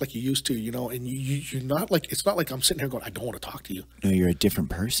interact like you used to, you know. And you're not like, it's not like I'm sitting here going, I don't want to talk to you. No, you're a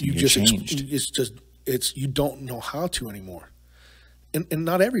different person. You're changed. You don't know how to anymore. And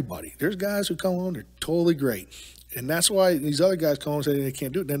not everybody. There's guys who come on, they're totally great. And that's why these other guys come on and say they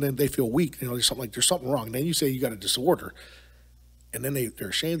can't do it. And then they feel weak. You know, there's something wrong. And then you say you got a disorder, and then they're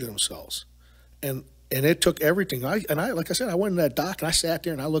ashamed of themselves. And it took everything. Like I said, I went in that doc and I sat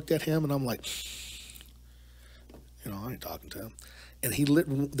there and I looked at him and I'm like, you know, I ain't talking to him. And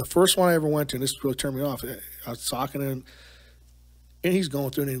the first one I ever went to, and this really turned me off, I was talking to him, and he's going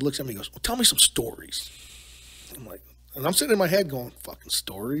through, and he looks at me and goes, well, tell me some stories. I'm like, and I'm sitting in my head going, fucking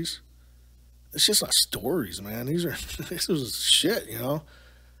stories? It's just not stories, man. This was shit, you know?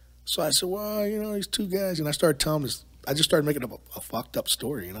 So I said, well, you know, these two guys, and I started telling this, I just started making up a fucked up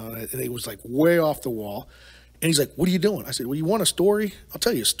story, you know, and it was like way off the wall. And he's like, what are you doing? I said, well, you want a story? I'll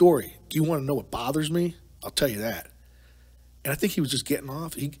tell you a story. Do you want to know what bothers me? I'll tell you that. And I think he was just getting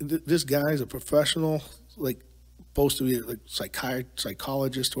off. This guy's a professional, like, supposed to be like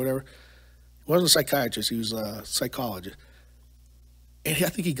psychologist or whatever. He wasn't a psychiatrist. He was a psychologist. And I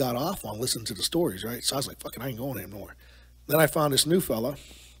think he got off on listening to the stories, right? So I was like, fucking, I ain't going anymore. Then I found this new fella.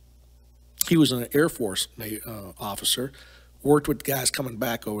 He was an Air Force officer, worked with guys coming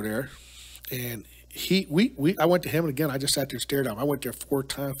back over there. And I went to him, and again, I just sat there and stared at him. I went there 4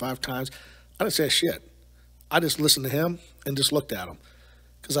 times, 5 times. I didn't say shit. I just listened to him and just looked at him,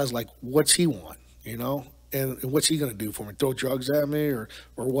 because I was like, what's he want, you know? And what's he going to do for me? Throw drugs at me or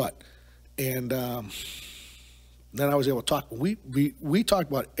what? And then I was able to talk. We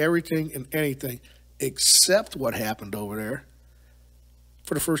talked about everything and anything except what happened over there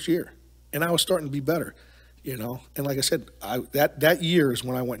for the first year. And I was starting to be better, you know? And like I said, that year is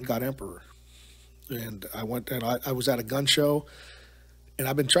when I went and got Emperor. And I went and I was at a gun show. And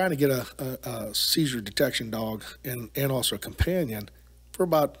I've been trying to get a seizure detection dog and also a companion for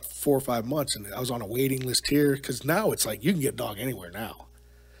about 4 or 5 months. And I was on a waiting list here, because now it's like you can get a dog anywhere now.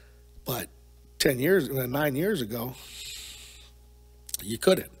 But 9 years ago, you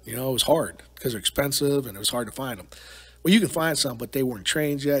couldn't. You know, it was hard because they're expensive and it was hard to find them. well, you can find some, but they weren't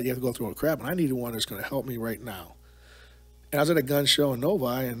trained yet. You have to go through all the crap. And I needed one that's going to help me right now. And I was at a gun show in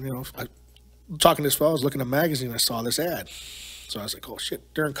Novi, and, talking to this fellow, I was looking at a magazine, and I saw this ad. So I was like, oh,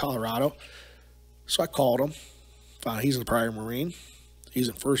 shit, they're in Colorado. So I called him, found out he's in the prior Marine. He's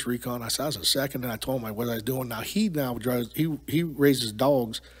in first recon. I said I was in second, and I told him what I was doing. Now he drives, he raises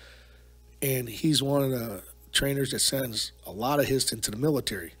dogs, and he's one of the trainers that sends a lot of his into the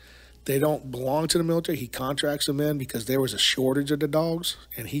military. They don't belong to the military. He contracts them in because there was a shortage of the dogs,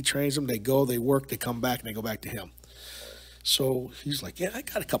 and he trains them. They go, they work, they come back, and they go back to him. So he's like, yeah, I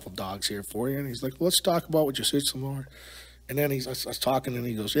got a couple dogs here for you. And he's like, well, let's talk about what your system are. And then I was talking, and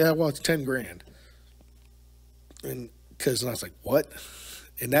he goes, yeah, well, it's 10 grand. And I was like, what?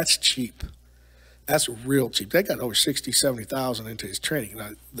 And that's cheap. That's real cheap. They got over 60, 70,000 into his training.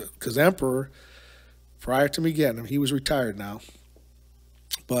 Because Emperor, prior to me getting him, he was retired now.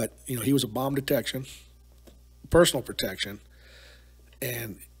 But, he was a bomb detection, personal protection.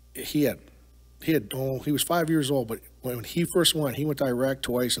 And he was 5 years old, but when he first went, he went to Iraq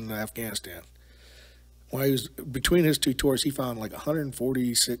twice and Afghanistan. When he was between his two tours, he found like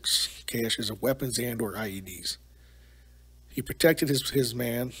 146 caches of weapons and or IEDs. He protected his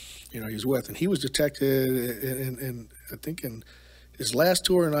man, he was with, and he was detected in I think in his last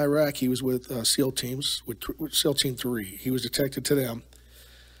tour in Iraq, he was with SEAL teams, with SEAL Team 3. He was detected to them,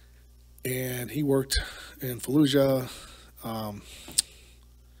 and he worked in Fallujah.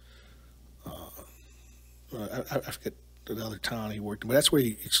 I forget the other town he worked in, but that's where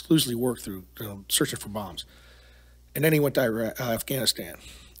he exclusively worked through, searching for bombs. And then he went to Afghanistan.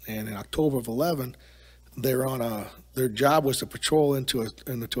 And in October of 11, they're on their job was to patrol into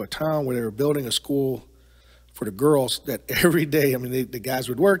a town where they were building a school for the girls that every day, the guys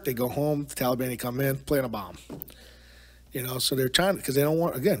would work, they go home, the Taliban would come in, plant a bomb. So they're trying, because they don't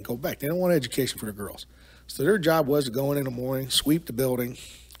want, again, go back, they don't want education for the girls. So their job was to go in the morning, sweep the building,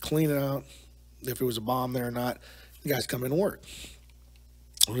 clean it out, if there was a bomb there or not, the guys come in and work.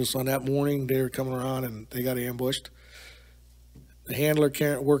 Just on that morning, they were coming around and they got ambushed. The handler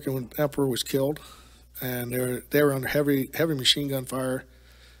working with Emperor was killed, and they were under heavy machine gun fire,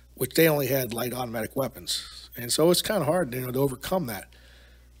 which they only had light automatic weapons. And so it's kind of hard, to overcome that.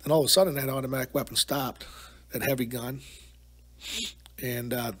 And all of a sudden, that automatic weapon stopped, that heavy gun,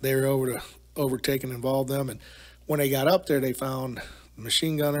 and they were overtaken, involved them. And when they got up there, they found the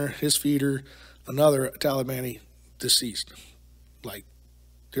machine gunner, his feeder, another Taliban deceased. Like,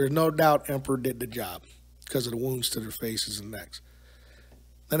 there's no doubt Emperor did the job because of the wounds to their faces and necks.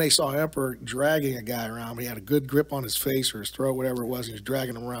 Then they saw Emperor dragging a guy around. He had a good grip on his face or his throat, whatever it was. He was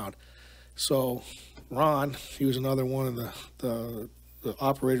dragging him around. So Ron, he was another one of the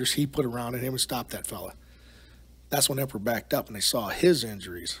operators. He put around him and stopped that fella. That's when Emperor backed up and they saw his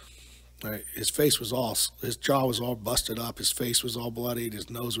injuries. Right? His jaw was all busted up. His face was all bloodied. His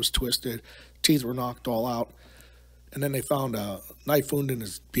nose was twisted. Teeth were knocked all out. And then they found a knife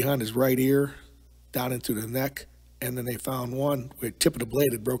wound behind his right ear, down into the neck. And then they found one where the tip of the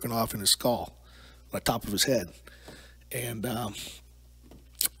blade had broken off in his skull, on the top of his head. And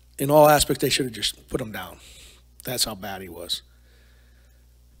in all aspects, they should have just put him down. That's how bad he was.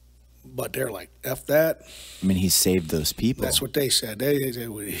 But they're like, F that. He saved those people. That's what they said. They said,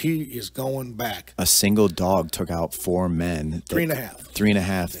 he is going back. A single dog took out 4 men. 3.5.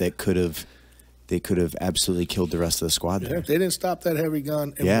 3.5 that they could have absolutely killed the rest of the squad there. Yeah, they didn't stop that heavy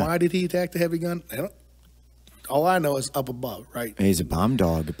gun. And why did he attack the heavy gun? All I know is up above, right? He's a bomb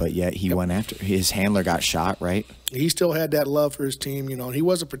dog, but yet he went after. His handler got shot, right? He still had that love for his team, and he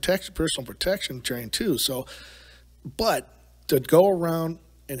was a personal protection trained too. So, but to go around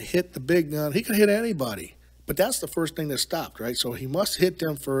and hit the big gun, he could hit anybody. But that's the first thing that stopped, right? So he must hit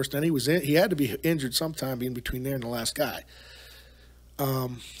them first. Then he had to be injured sometime in between there and the last guy.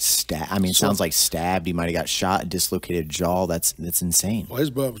 Sounds like stabbed. He might have got shot, dislocated jaw. That's insane. Well, his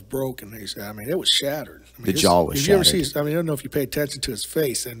butt was broken. They said. It was shattered. The jaw was shattered. You ever see? I don't know if you pay attention to his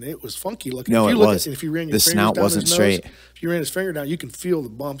face, and it was funky looking. No, if you it was. If you ran your the fingers snout down wasn't his straight. Nose, if you ran his finger down, you can feel the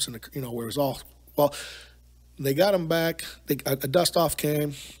bumps and where it was all. Well, they got him back. A dust off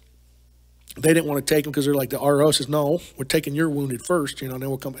came. They didn't want to take him because they're like, the RO says, no, we're taking your wounded first, then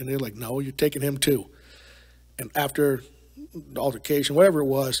we'll come. And they're like, no, you're taking him too. And after the altercation, whatever it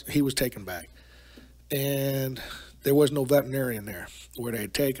was, he was taken back. And there was no veterinarian there where they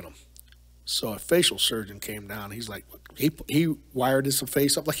had taken him. So a facial surgeon came down. He's like, he wired his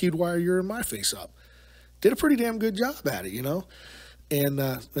face up like he'd wire your and my face up. Did a pretty damn good job at it, And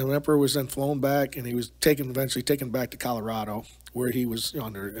the Emperor was then flown back, and he was eventually taken back to Colorado, where he was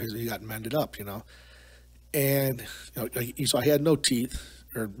he got mended up, And he had no teeth,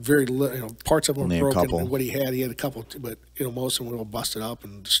 or very little, parts of them Only a were broken. couple. And what he had a couple, but most of them were all busted up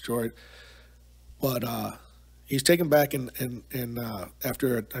and destroyed. But he's taken back, and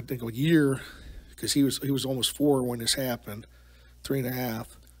after I think a year, because he was almost 4 when this happened, 3.5,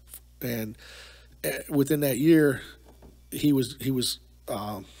 and within that year, he was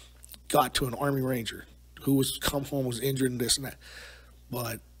got to an Army Ranger who was come home, was injured and this and that,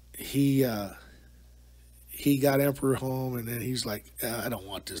 but he got Emperor home, and then he's like, I don't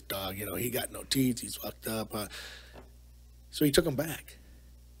want this dog, he got no teeth, he's fucked up, so he took him back,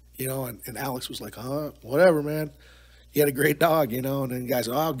 and Alex was like, whatever, man, you had a great dog, and then the guy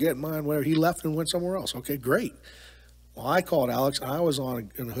said, I'll get mine, whatever. He left and went somewhere else. Okay, great. Well, I called Alex, and I was on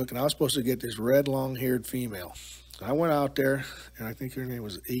the hook, and I was supposed to get this red, long-haired female. I went out there, and I think her name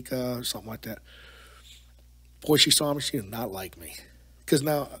was Ika or something like that. Boy, she saw me. She did not like me. Because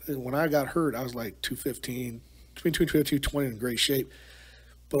now, when I got hurt, I was like 215, between 215 and 220, in great shape.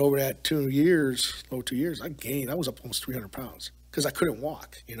 But over that 2 years, I gained. I was up almost 300 pounds because I couldn't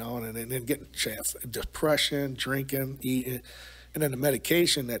walk, and then getting depression, drinking, eating, and then the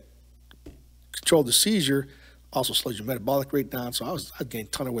medication that controlled the seizure also slows your metabolic rate down. So I gained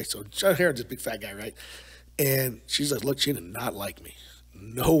a ton of weight. So here, this big fat guy, right? And she's like, look, she did not like me.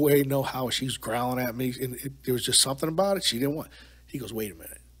 No way, no how. She's growling at me. And there was just something about it she didn't want. He goes, wait a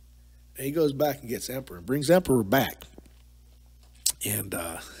minute. And he goes back and gets Emperor and brings Emperor back. And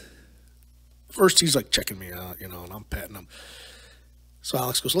first he's like checking me out, and I'm petting him. So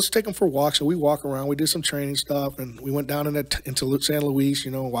Alex goes, let's take him for a walk. So we walk around. We did some training stuff, and we went down into San Luis,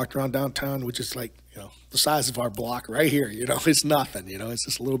 walked around downtown, which is like, the size of our block right here. It's nothing. It's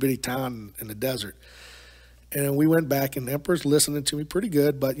just a little bitty town in the desert. And we went back, and Emperor's listening to me pretty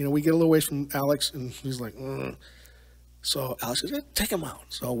good, but, we get a little ways from Alex, and he's like, So Alex says, take him out.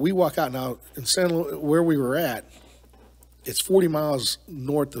 So we walk out now, in where we were at, it's 40 miles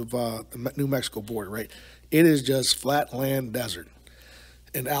north of the New Mexico border, right? It is just flat land desert.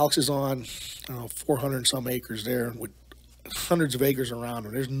 And Alex is on, 400 and some acres there with hundreds of acres around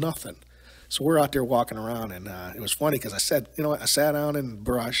him. There's nothing. So we're out there walking around, and it was funny because I said, I sat down in the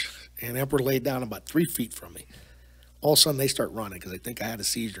brush, and Emperor laid down about 3 feet from me. All of a sudden, they start running because they think I had a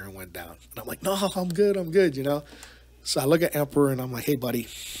seizure and went down. And I'm like, no, I'm good, So I look at Emperor, and I'm like, hey, buddy.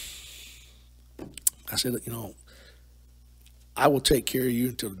 I said, I will take care of you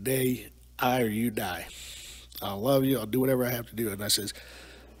until the day I or you die. I'll love you. I'll do whatever I have to do. And I says,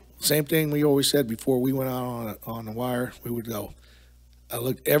 same thing we always said before we went out on the wire, we would go.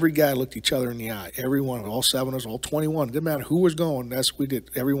 Every guy looked each other in the eye. Everyone, all 7 of us, all 21. It didn't matter who was going. That's what we did.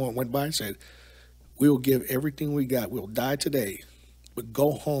 Everyone went by and said, we will give everything we got. We'll die today, but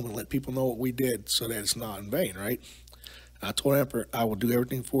go home and let people know what we did so that it's not in vain, right? And I told Emperor, I will do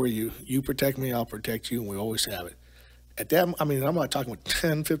everything for you. You protect me, I'll protect you, and we always have it. At that, I'm not talking with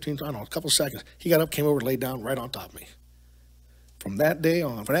 10, 15, I don't know, a couple of seconds. He got up, came over, laid down right on top of me. From that day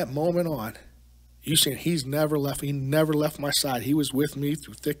on, from that moment on, you see, he never left my side. He was with me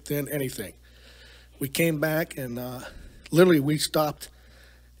through thick, thin, anything. We came back, and literally we stopped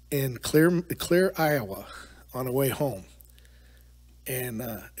in Clear, Iowa on the way home. And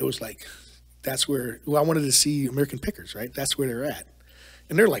it was like, that's where, I wanted to see American Pickers, right? That's where they're at.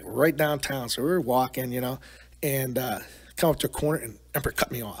 And they're like right downtown. So we were walking, and come up to a corner, and Emperor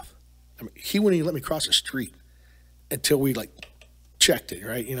cut me off. He wouldn't even let me cross the street until we checked it,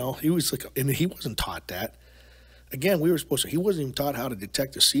 right? He was like, and he wasn't taught that. Again, he wasn't even taught how to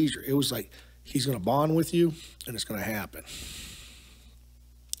detect a seizure. It was like, he's going to bond with you, and it's going to happen.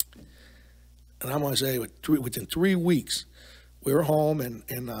 And I'm going to say, within 3 weeks, we were home,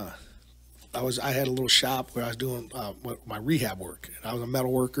 and I had a little shop where I was doing my rehab work. And I was a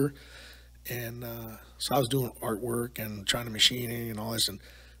metal worker, and so I was doing artwork and trying to machining and all this, and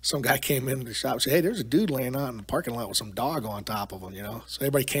some guy came into the shop and said, hey, there's a dude laying out in the parking lot with some dog on top of him, So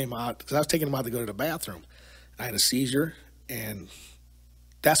everybody came out, because I was taking him out to go to the bathroom. I had a seizure, and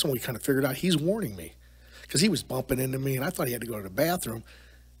that's when we kind of figured out he's warning me, because he was bumping into me, and I thought he had to go to the bathroom.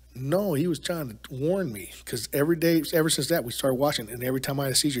 No, he was trying to warn me, because every day, ever since that, we started watching, and every time I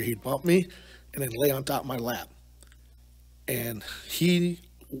had a seizure, he'd bump me and then lay on top of my lap. And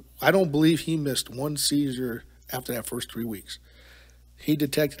I don't believe he missed one seizure after that first 3 weeks. He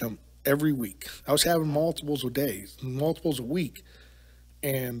detected them every week. I was having multiples of days, multiples a week.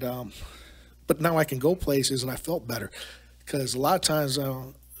 And, but now I can go places, and I felt better, because a lot of times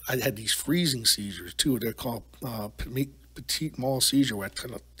I had these freezing seizures too. They're called petite mal seizure, where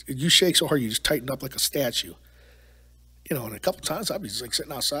you shake so hard you just tighten up like a statue. And a couple of times I'd be just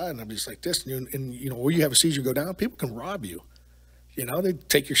sitting outside, and I'd be just like this, and where you have a seizure go down, people can rob you. They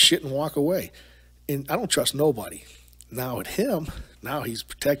take your shit and walk away. And I don't trust nobody. Now at him, Now he's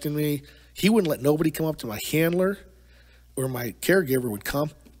protecting me. He wouldn't let nobody come up to my handler or my caregiver would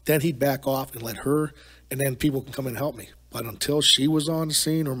come. Then he'd back off and let her, and then people can come and help me. But until she was on the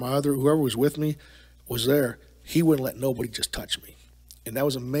scene or whoever was with me was there, he wouldn't let nobody just touch me. And that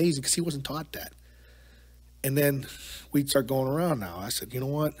was amazing because he wasn't taught that. And then we'd start going around now. I said, you know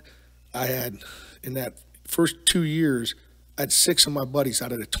what? I had, in that first 2 years, I had 6 of my buddies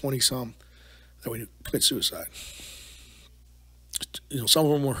out of the 20-some that would commit suicide. You know, some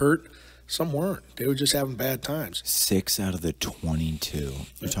of them were hurt, some weren't. They were just having bad times. 6 out of the 22.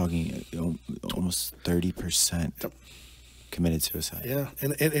 You're talking almost 30% committed suicide. Yeah,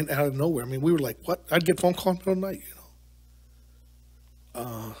 and out of nowhere. I mean, we were like, what? I'd get phone calls in the middle of the night, you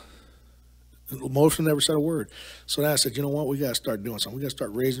know. Most of them never said a word. So then I said, you know what? We got to start doing something. We got to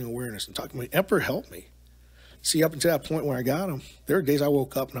start raising awareness and talking. Emperor helped me. See, up until that point where I got him, there were days I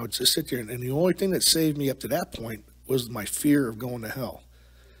woke up and I would just sit there, and the only thing that saved me up to that point was my fear of going to hell.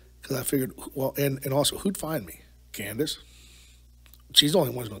 Because I figured, well, and also, who'd find me? Candace. She's the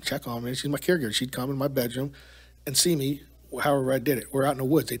only one who's going to check on me. She's my caregiver. She'd come in my bedroom and see me however I did it. We're out in the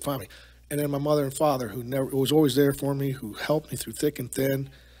woods. They'd find me. And then my mother and father, who was always there for me, who helped me through thick and thin.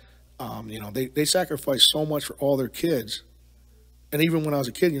 You know, they sacrificed so much for all their kids. And even when I was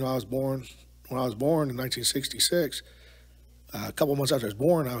a kid, you know, when I was born in 1966, a couple of months after I was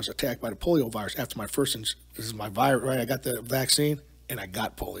born, I was attacked by the polio virus after my first, this is my virus, right? I got the vaccine and I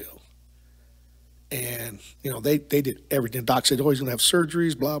got polio. And, you know, they did everything. Doc said, oh, he's going to have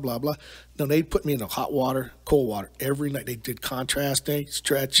surgeries, blah, blah, blah. No, they put me in the hot water, cold water every night. They did contrasting,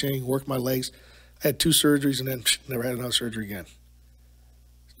 stretching, worked my legs. I had 2 surgeries and then never had another surgery again.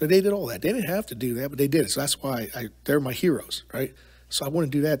 But they did all that. They didn't have to do that, but they did it. So that's why they're my heroes, right? So I want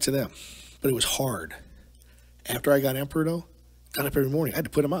to do that to them. But it was hard. After I got Emperor, though, got up every morning. I had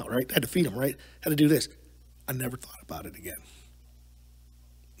to put him out, right? I had to feed him, right? I had to do this. I never thought about it again.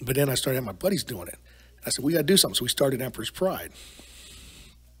 But then I started having my buddies doing it. I said, we got to do something. So we started Emperor's Pride.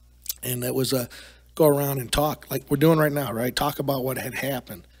 And that was go around and talk like we're doing right now, right? Talk about what had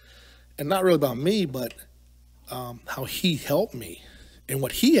happened. And not really about me, but how he helped me. And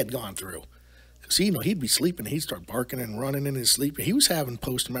what he had gone through. Because, you know, he'd be sleeping, he'd start barking and running in his sleep. He was having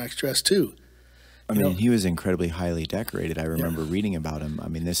post-traumatic stress, too. I mean, he was incredibly highly decorated. I remember reading about him. I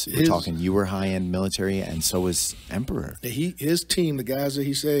mean, we're talking, you were high-end military, and so was Emperor. His team, the guys that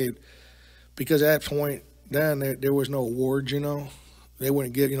he saved, because at that point, then there was no awards, you know. They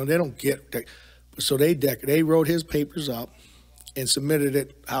wouldn't get, you know, they don't get, so they wrote his papers up and submitted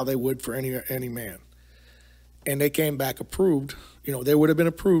it how they would for any man. And they came back approved. You know, they would have been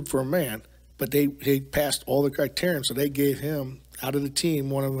approved for a man, but they passed all the criteria. So they gave him, out of the team,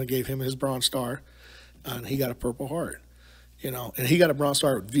 one of them gave him his Bronze Star, and he got a Purple Heart. You know, and he got a Bronze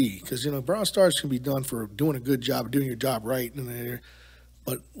Star with V, because, you know, Bronze Stars can be done for doing a good job, doing your job right.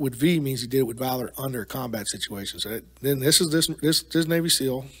 But with V means he did it with valor under a combat situation. So then this Navy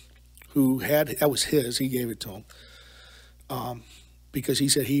SEAL who that was his, he gave it to him, because he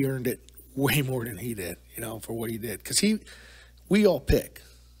said he earned it way more than he did, you know, for what he did. Because we all pick.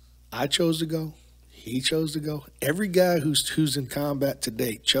 I chose to go. He chose to go. Every guy who's in combat to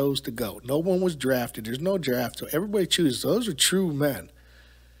date chose to go. No one was drafted. There's no draft. So everybody chooses. Those are true men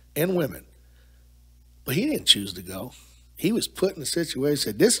and women. But he didn't choose to go. He was put in a situation,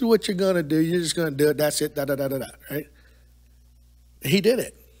 said, this is what you're going to do. You're just going to do it. That's it, da-da-da-da-da, right? And he did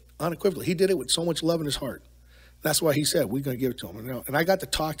it, unequivocally. He did it with so much love in his heart. That's why he said, we're going to give it to him. And I got to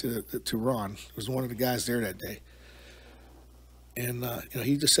talk to Ron, who was one of the guys there that day. And, you know,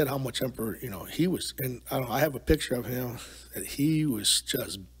 he just said how much Emperor, you know, he was. And I have a picture of him that he was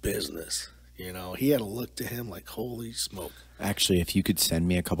just business. You know, he had a look to him like, holy smoke. Actually, if you could send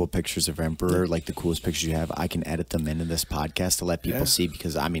me a couple pictures of Emperor, like the coolest pictures you have, I can edit them into this podcast to let people see.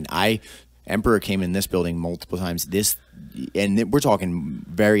 Because, I mean, Emperor came in this building multiple times. And we're talking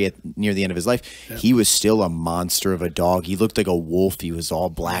near the end of his life. Yep. He was still a monster of a dog. He looked like a wolf. He was all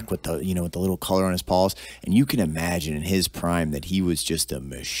black with the little color on his paws. And you can imagine in his prime that he was just a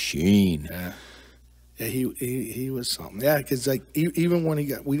machine. Yeah, yeah, he was something. Yeah, because like even when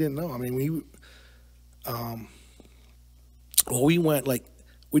we didn't know. I mean, we went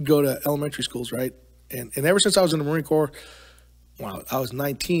we'd go to elementary schools, right? And ever since I was in the Marine Corps. When I was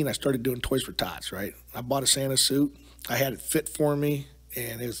 19, I started doing Toys for Tots, right? I bought a Santa suit. I had it fit for me,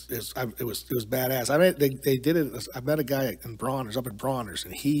 and it was badass. They did it. I met a guy in Bronner's, up at Bronner's,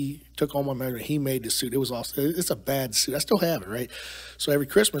 and he took all my measurement. He made the suit. It was awesome. It's a bad suit. I still have it, right? So every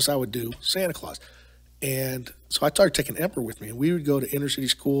Christmas I would do Santa Claus, and so I started taking Emperor with me, and we would go to inner city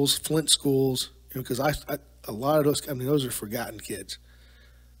schools, Flint schools, because a lot of those are forgotten kids.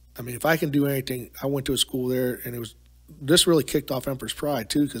 I mean, if I can do anything, I went to a school there, and it was this really kicked off Emperor's Pride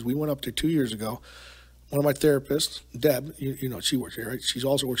too, because we went up there 2 years ago. One of my therapists, Deb, you know, she works here, right? She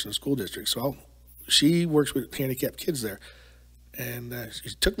also works in the school district. So she works with handicapped kids there. And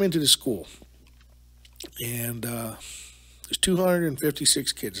she took me into the school. And there's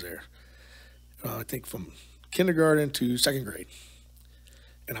 256 kids there. I think from kindergarten to second grade.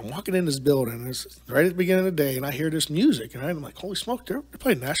 And I'm walking in this building, and it's right at the beginning of the day, and I hear this music, and I'm like, holy smoke, they're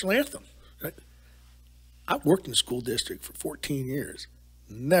playing the national anthem. Right? I've worked in the school district for 14 years.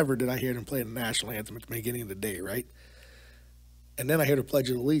 Never did I hear them play the national anthem at the beginning of the day, right? And then I heard the Pledge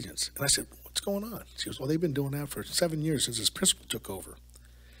of Allegiance. And I said, what's going on? She goes, well, they've been doing that for 7 years since this principal took over.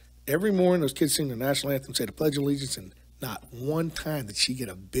 Every morning, those kids sing the national anthem, say the Pledge of Allegiance, and not one time did she get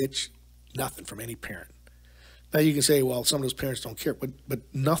a bitch, nothing from any parent. Now you can say, well, some of those parents don't care, but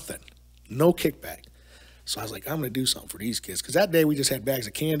nothing, no kickback. So I was like, I'm going to do something for these kids. Because that day we just had bags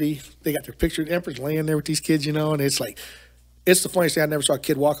of candy. They got their picture. The Emperor's laying there with these kids, you know, and it's like, it's the funniest thing. I never saw a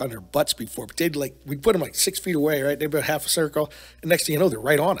kid walk on their butts before, but they'd like, we'd put them like 6 feet away, right? They'd be half a circle, and next thing you know, they're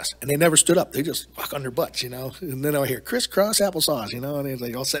right on us, and they never stood up. They just walk on their butts, you know, and then I hear crisscross applesauce, you know, and they're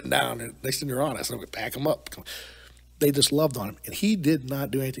like all sitting down, and next thing they're on us, and I would pack them up. They just loved on him, and he did not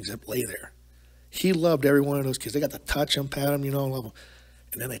do anything except lay there. He loved every one of those kids. They got to touch him, pat him, you know, love him,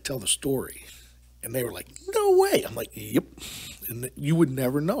 and then they tell the story, and they were like, no way. I'm like, yep, and you would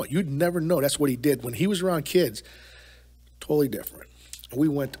never know it. You'd never know that's what he did. When he was around kids, totally different. We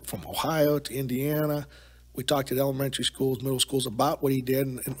went from Ohio to Indiana. We talked to the elementary schools, middle schools about what he did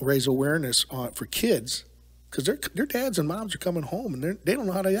and raise awareness for kids, because their dads and moms are coming home and they don't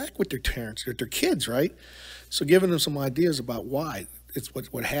know how to act with their parents, their kids, right? So giving them some ideas about why it's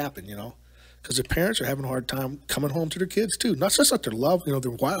what happened, you know, because their parents are having a hard time coming home to their kids too. Not just like their love, you know, their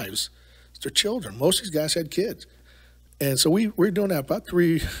wives, it's their children. Most of these guys had kids, and so we're doing that about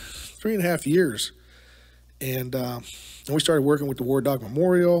three and a half years, and we started working with the War Dog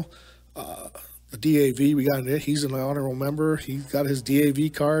Memorial, the DAV. We got in it. He's an honorable member. He got his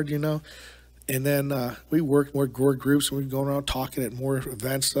DAV card, you know. And then we worked more groups, and we were going around talking at more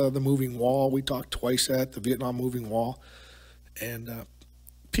events. The Moving Wall, we talked twice at the Vietnam Moving Wall. And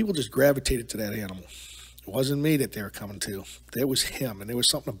people just gravitated to that animal. It wasn't me that they were coming to. It was him, and there was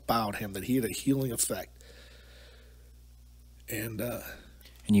something about him that he had a healing effect. And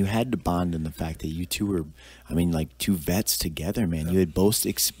you had to bond in the fact that you two were, I mean, like two vets together, man. Yeah. You had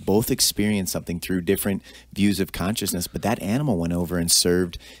both experienced something through different views of consciousness, but that animal went over and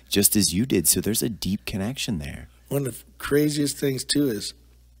served just as you did. So there's a deep connection there. One of the craziest things, too, is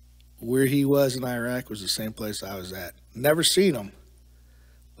where he was in Iraq was the same place I was at. Never seen him,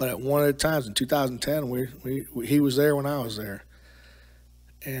 but at one of the times in 2010, he was there when I was there.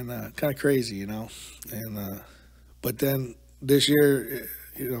 And kind of crazy, you know. And but then this year,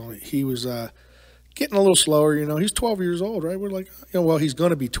 you know, he was getting a little slower, you know. He's 12 years old, right? We're like, you know, well, he's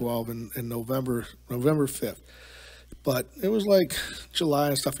going to be 12 in November 5th. But it was like July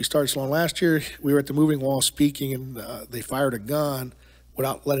and stuff. He started slowing. Last year, we were at the Moving Wall speaking, and they fired a gun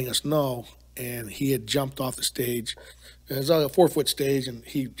without letting us know, and he had jumped off the stage. It was on a 4-foot stage, and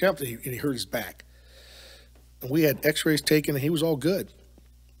he jumped, and he hurt his back. And we had x-rays taken, and he was all good.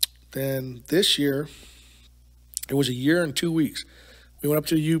 Then this year, it was a year and 2 weeks. We went up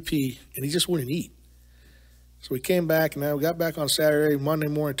to the UP, and he just wouldn't eat. So we came back, and we got back on Saturday. Monday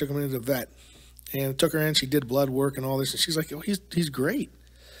morning, took him into the vet. And took her in. She did blood work and all this. And she's like, oh, he's great.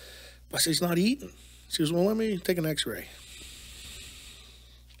 I said, he's not eating. She goes, well, let me take an x-ray.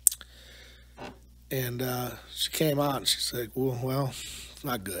 And she came out, and she's like, well, it's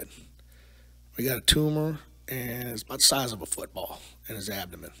not good. We got a tumor, and it's about the size of a football in his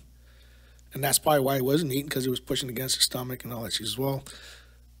abdomen. And that's probably why he wasn't eating, because he was pushing against his stomach and all that. She says, well,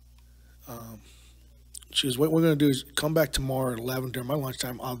 what we're going to do is come back tomorrow at 11 during my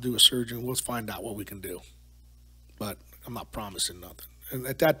lunchtime. I'll do a surgery, and we'll find out what we can do. But I'm not promising nothing. And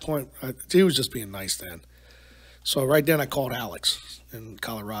at that point, he was just being nice then. So right then I called Alex in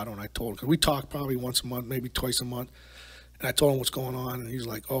Colorado, and I told him, because we talk probably once a month, maybe twice a month. And I told him what's going on, and he's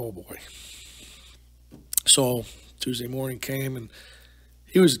like, oh, boy. So Tuesday morning came, and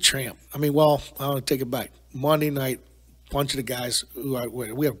he was a tramp. I mean, well, I want to take it back. Monday night, a bunch of the guys,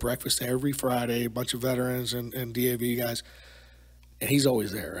 we have breakfast every Friday, a bunch of veterans and DAV guys, and he's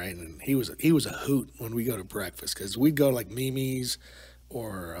always there, right? And he was a hoot when we go to breakfast, because we'd go to like Mimi's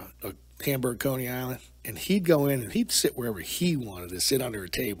or Hamburg, Coney Island, and he'd go in and he'd sit wherever he wanted to sit under a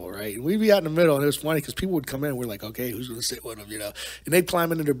table, right? And we'd be out in the middle, and it was funny because people would come in and we're like, okay, who's going to sit with him, you know? And they'd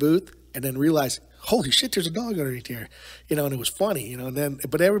climb into their booth and then realize, holy shit, there's a dog underneath here, you know, and it was funny, you know, and then,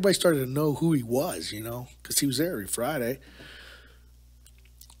 but everybody started to know who he was, you know, because he was there every Friday.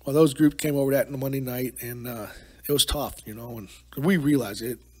 Well, those groups came over that on Monday night, and it was tough, you know, and we realized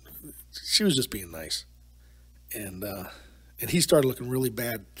it. She was just being nice, and he started looking really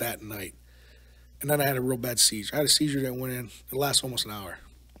bad that night. And then I had a real bad seizure. I had a seizure that went in. It lasted almost an hour.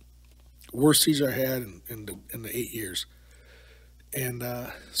 Worst seizure I had in the 8 years. And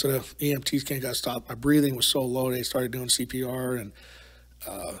so the EMTs came, got stopped. My breathing was so low, they started doing CPR, and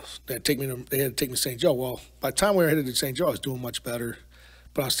they had to take me to St. Joe. Well, by the time we were headed to St. Joe, I was doing much better,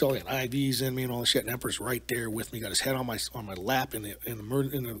 but I was still getting IVs in me and all the shit. And Emperor's right there with me, got his head on my lap in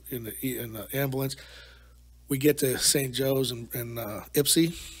the ambulance. We get to St. Joe's in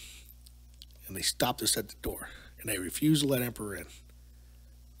Ipsy, and they stopped us at the door, and they refused to let Emperor in.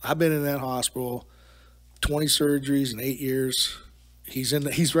 I've been in that hospital, 20 surgeries in 8 years.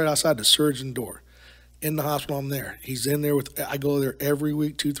 He's right outside the surgeon door. In the hospital, I'm there. He's in there I go there every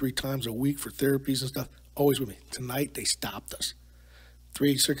week, 2-3 times a week for therapies and stuff, always with me. Tonight, they stopped us.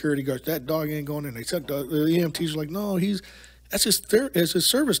 3 security guards, that dog ain't going in. They said, the EMTs were like, no, that's his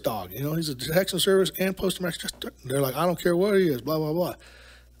service dog. You know, he's a detection service and post-traumatic. They're like, I don't care what he is, blah, blah, blah.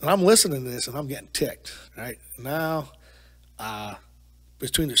 And I'm listening to this, and I'm getting ticked, right? Now,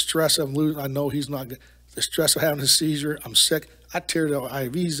 between the stress of losing, I know he's not good, the stress of having a seizure, I'm sick, I tear the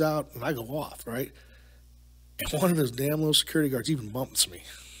IVs out, and I go off, right? And one of those damn little security guards even bumps me.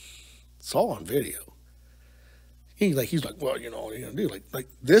 It's all on video. He's like, well, you know, what are you gonna do? Like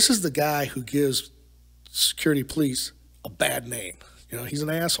this is the guy who gives security police a bad name. You know, he's an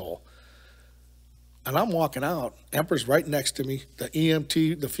asshole. And I'm walking out. Emperor's right next to me. The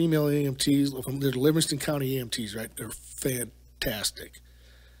female EMTs, the Livingston County EMTs, right? They're fantastic.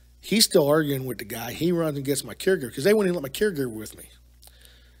 He's still arguing with the guy. He runs and gets my caregiver because they wouldn't even let my caregiver with me.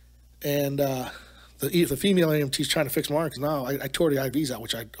 And the female EMT's trying to fix my arm because now I tore the IVs out,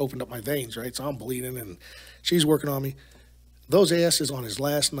 which I opened up my veins, right? So I'm bleeding, and she's working on me. Those asses on his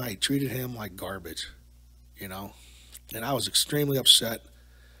last night treated him like garbage, you know? And I was extremely upset.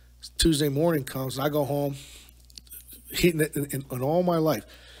 Tuesday morning comes, and I go home. In all my life,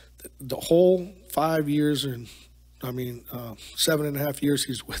 the whole 5 years, and 7.5 years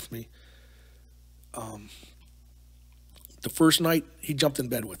he's with me. The first night, he jumped in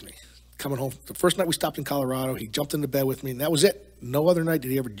bed with me. Coming home, the first night we stopped in Colorado, he jumped into bed with me, and that was it. No other night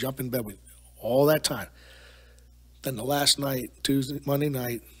did he ever jump in bed with me, all that time. Then the last night, Monday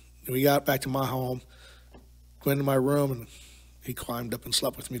night, we got back to my home, went into my room, and he climbed up and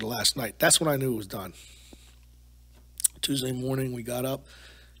slept with me the last night. That's when I knew it was done. Tuesday morning, we got up.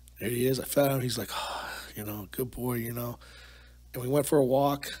 There he is. I fed him. He's like, oh, you know, good boy, you know. And we went for a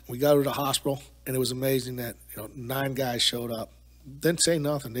walk. We got to the hospital, and it was amazing that, you know, 9 guys showed up. Didn't say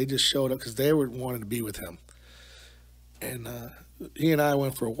nothing. They just showed up because they wanted to be with him. And he and I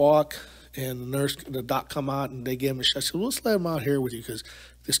went for a walk, and the doc come out, and they gave him a shot. I said, well, let's let him out here with you because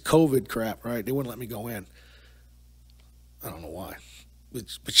this COVID crap, right? They wouldn't let me go in. I don't know why.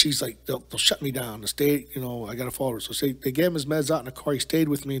 But she's like, they'll shut me down. The state, you know, I got to follow her. So they gave him his meds out in the car. He stayed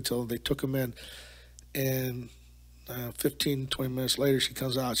with me until they took him in. And 15, 20 minutes later, she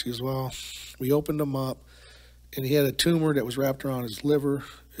comes out. She goes, well, we opened him up, and he had a tumor that was wrapped around his liver,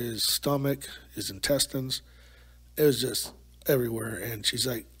 his stomach, his intestines. It was just everywhere. And she's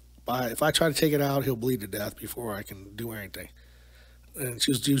like, if I try to take it out, he'll bleed to death before I can do anything. And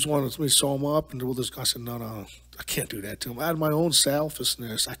she was wanting me to sew him up, and I said, no, I can't do that to him. Out of my own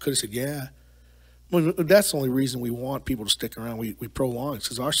selfishness, I could have said, yeah. Well, that's the only reason we want people to stick around. We prolong it,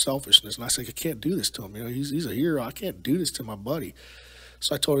 because our selfishness. And I said, I can't do this to him. You know, he's a hero. I can't do this to my buddy.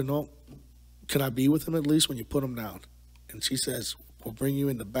 So I told her, no, can I be with him at least when you put him down? And she says, we'll bring you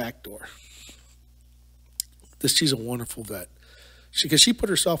in the back door. She's a wonderful vet. Because she put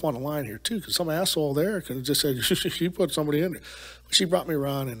herself on the line here, too, because some asshole there could have just said, she put somebody in there. But she brought me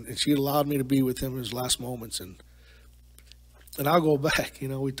around, and she allowed me to be with him in his last moments. And I'll go back. You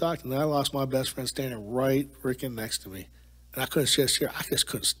know, we talked, and I lost my best friend standing right freaking next to me. And I couldn't shed a tear. I just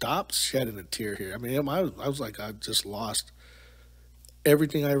couldn't stop shedding a tear here. I mean, I was like, I just lost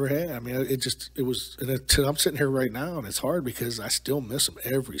everything I ever had. I mean, it was, and I'm sitting here right now, and it's hard because I still miss him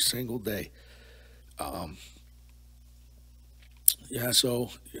every single day. Yeah, so,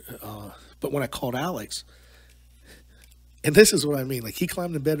 but when I called Alex, and this is what I mean, like, he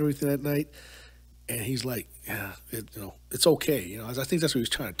climbed in bed and everything that night, and he's like, yeah, it's okay. You know, I think that's what he was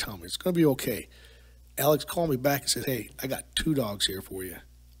trying to tell me. It's going to be okay. Alex called me back and said, hey, I got 2 dogs here for you,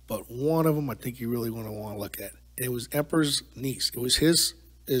 but one of them I think you really want to look at. And it was Emperor's niece. It was his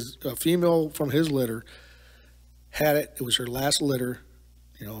a female from his litter had it. It was her last litter,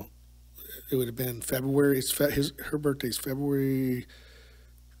 you know. It would have been February. Her birthday's February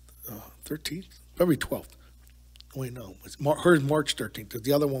 13th, February 12th. Wait, no, hers March 13th.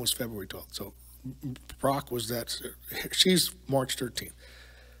 The other one was February 12th. So Brock was she's March 13th.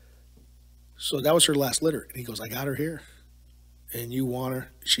 So that was her last litter. And he goes, I got her here. And you want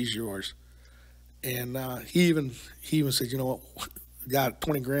her, she's yours. And he even said, you know what, got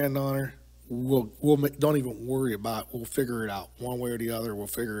 20 grand on her. Don't even worry about it. We'll figure it out. One way or the other, we'll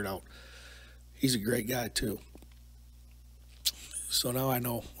figure it out. He's a great guy too. So now I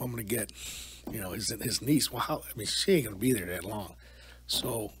know I'm going to get, his niece. Well, she ain't going to be there that long.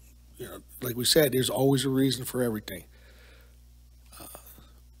 So, like we said, there's always a reason for everything.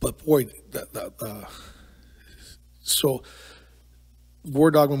 But boy, so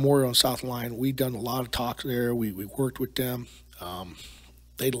War Dog Memorial on South Line, we done a lot of talks there. We worked with them.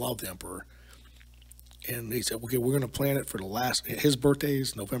 They love the Emperor. And they said, okay, we're going to plan it for his birthday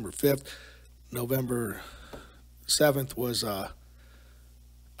is November 5th. November 7th was,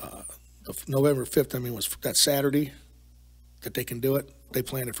 November 5th, was that Saturday that they can do it. They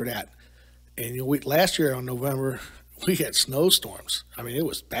planned it for that. And last year on November, we had snowstorms. It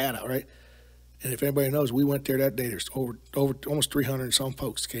was bad out, right? And if anybody knows, we went there that day. There's over almost 300 and some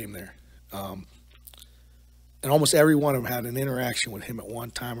folks came there. And almost every one of them had an interaction with him at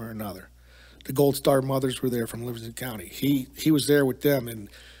one time or another. The Gold Star mothers were there from Livingston County. He was there with them, and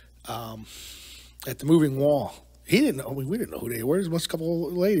at the moving wall, he didn't know. We didn't know who they were. There was a couple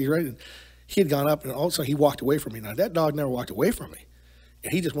of ladies, right? And he had gone up, and all of a sudden he walked away from me. Now that dog never walked away from me,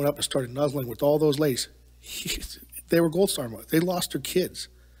 and he just went up and started nuzzling with all those ladies. They were Gold Star mothers. They lost their kids.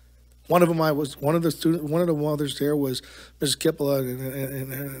 One of them, one of the mothers there was Mrs.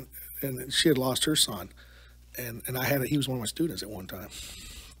 Kippola, and she had lost her son, and he was one of my students at one time,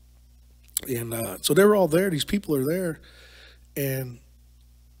 and so they were all there. These people are there, and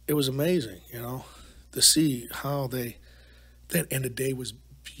it was amazing, to see how and the day was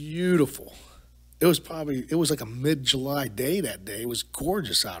beautiful. It was like a mid-July day that day. It was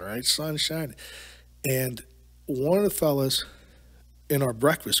gorgeous out, right? Sun shining, and one of the fellas in our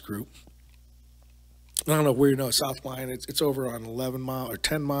breakfast group, I don't know where South Line. It's over on 11 Mile or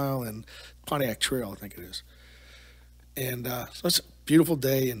 10 Mile and Pontiac Trail, I think it is. And so it's a beautiful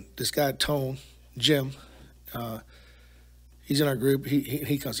day. And this guy Tone, Jim, he's in our group.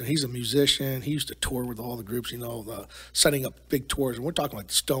 He comes in. He's a musician. He used to tour with all the groups, setting up big tours. And we're talking like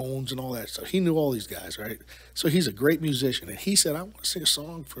the Stones and all that stuff. He knew all these guys, right? So he's a great musician. And he said, I want to sing a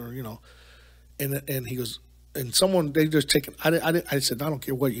song for, and he goes. And they just taken. I said, I don't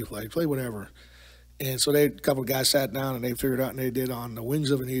care what you play whatever. And so a couple of guys sat down and they figured out, and they did On the Wings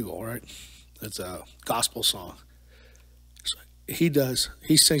of an Eagle, right? It's a gospel song. So he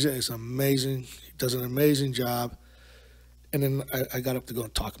sings it. It's amazing. He does an amazing job. And then I got up to go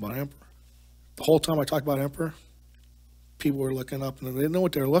and talk about Emperor. The whole time I talked about Emperor, people were looking up and they didn't know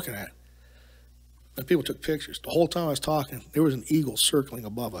what they were looking at. And people took pictures. The whole time I was talking, there was an eagle circling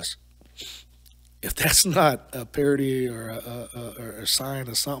above us. If that's not a parody or a sign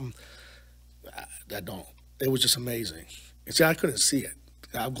of something, it was just amazing. And see, I couldn't see it.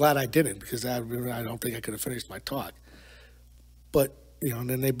 I'm glad I didn't, because I don't think I could have finished my talk. But, and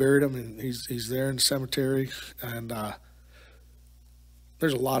then they buried him, and he's there in the cemetery. And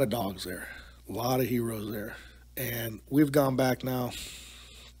there's a lot of dogs there, a lot of heroes there. And we've gone back now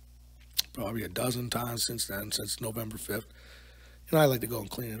probably a dozen times since then, since November 5th. And I like to go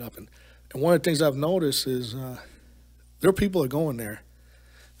and clean it up. And one of the things I've noticed is there are people that are going there.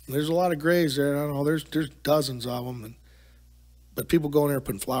 And there's a lot of graves there. I don't know, there's dozens of them. But people going there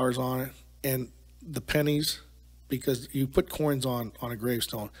putting flowers on it. And the pennies, because you put coins on a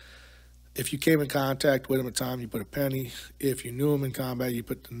gravestone. If you came in contact with them at a time, you put a penny. If you knew them in combat, you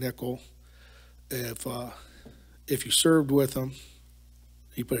put the nickel. If you served with them,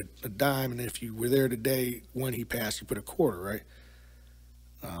 you put a dime. And if you were there today when he passed, you put a quarter, right?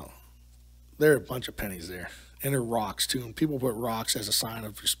 There are a bunch of pennies there, and there are rocks too. And people put rocks as a sign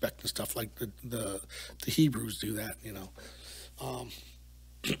of respect and stuff, like the Hebrews do that,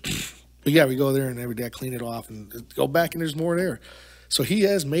 But yeah, we go there and every day I clean it off and go back, and there's more there. So he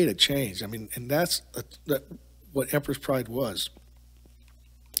has made a change. And that's what Emperor's Pride was.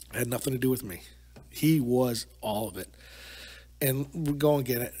 It had nothing to do with me. He was all of it. And we go and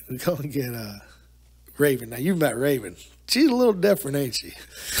get it. We go and get Raven. Now you've met Raven. She's a little different, ain't she?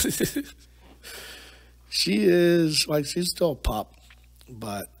 She's still a pup,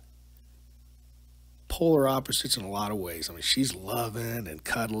 but polar opposites in a lot of ways. She's loving and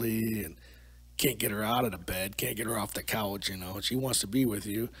cuddly, and can't get her out of the bed, can't get her off the couch, She wants to be with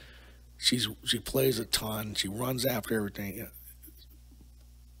you. She plays a ton. She runs after everything.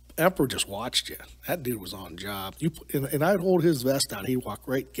 Emperor just watched you. That dude was on job. And I'd hold his vest down. He'd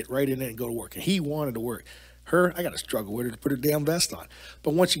get right in it and go to work. And he wanted to work. Her, I got to struggle with her to put her damn vest on.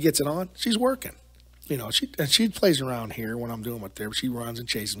 But once she gets it on, she's working. You know, she plays around here when I'm doing my therapy. She runs and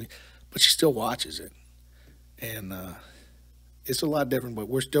chases me, but she still watches it. And it's a lot different, but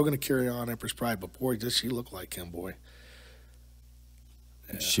we're still going to carry on Emperor's Pride. But boy, does she look like him, boy.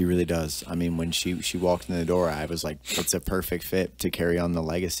 Yeah. She really does. I mean, when she walked in the door, I was like, it's a perfect fit to carry on the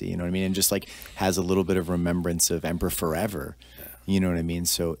legacy. You know what I mean? And just like has a little bit of remembrance of Emperor forever. Yeah. You know what I mean?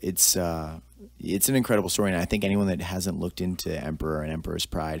 So it's an incredible story, and I think anyone that hasn't looked into Emperor and Emperor's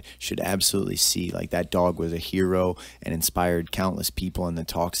Pride should absolutely see. Like, that dog was a hero and inspired countless people in the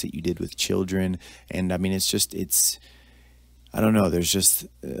talks that you did with children. And I mean, I don't know.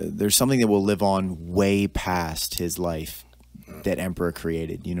 There's something that will live on way past his life that Emperor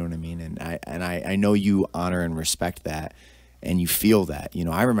created. You know what I mean? And I know you honor and respect that. And you feel that. You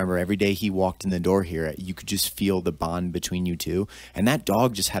know, I remember every day he walked in the door here, you could just feel the bond between you two. And that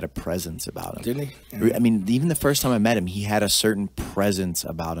dog just had a presence about him. Didn't he? Yeah. I mean, even the first time I met him, he had a certain presence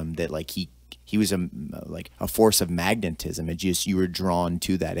about him that, like, he was a force of magnetism. It just, you were drawn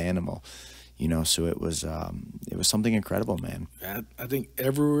to that animal. You know, so it was something incredible, man. I think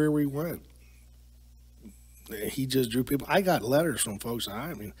everywhere we went, he just drew people. I got letters from folks.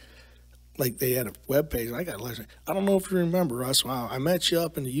 I mean, like, they had a webpage, and I got letters. I don't know if you remember, Russ. Wow, I met you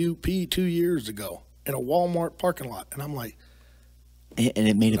up in the UP 2 years ago in a Walmart parking lot, and I'm like, and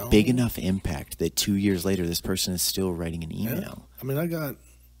it made a big enough impact that 2 years later, this person is still writing an email. Yeah. I mean,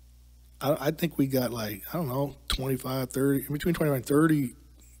 I think we got, like, I don't know, 25, 30, between 25 and 30,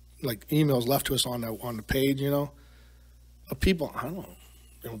 like, emails left to us on the page, you know, of people. I don't know.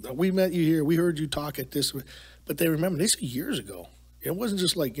 You know, we met you here. We heard you talk at this, but they remember this years ago. It wasn't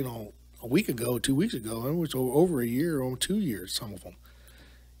just like, you know, a week ago, 2 weeks ago. It was over a year, over 2 years, some of them.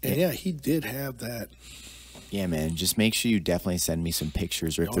 And yeah, he did have that. Yeah, man. Just make sure you definitely send me some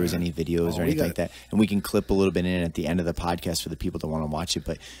pictures, or if there was any videos or anything like that. And we can clip a little bit in at the end of the podcast for the people that want to watch it.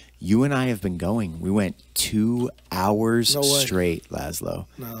 But you and I have been going. We went 2 hours straight, Laszlo.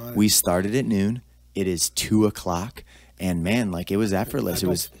 No, we started at noon. It is 2 o'clock. And man, like, it was effortless.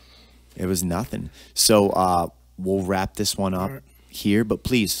 It was nothing. So we'll wrap this one up here, but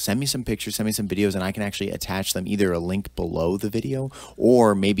please send me some pictures, send me some videos, and I can actually attach them, either a link below the video,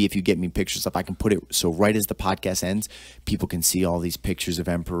 or maybe if you get me pictures up, I can put it so right as the podcast ends, people can see all these pictures of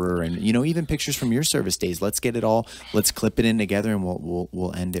Emperor, and, you know, even pictures from your service days. Let's get it all, let's clip it in together, and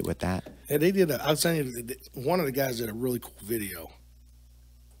we'll end it with that. Yeah, they did. I'll send you. One of the guys did a really cool video.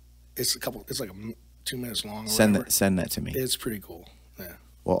 It's like 2 minutes long. Send that to me. It's pretty cool. Yeah.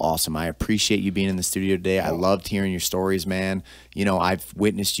 Well, awesome. I appreciate you being in the studio today. I loved hearing your stories, man. You know, I've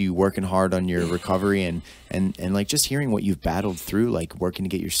witnessed you working hard on your recovery and like just hearing what you've battled through, like working to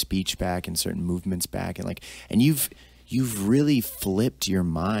get your speech back and certain movements back, and you've really flipped your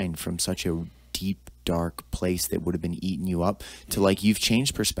mind from such a deep, dark place that would have been eating you up to, like, you've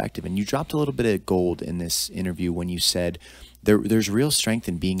changed perspective, and you dropped a little bit of gold in this interview when you said there's real strength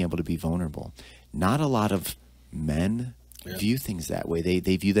in being able to be vulnerable. Not a lot of men view things that way.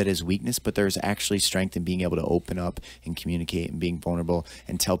 They view that as weakness, but there's actually strength in being able to open up and communicate and being vulnerable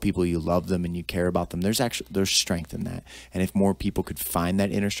and tell people you love them and you care about them. There's strength in that. And if more people could find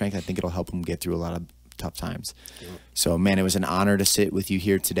that inner strength, I think it'll help them get through a lot of tough times. Yeah. So, man, it was an honor to sit with you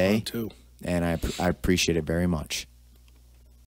here today. Me too. And I appreciate it very much.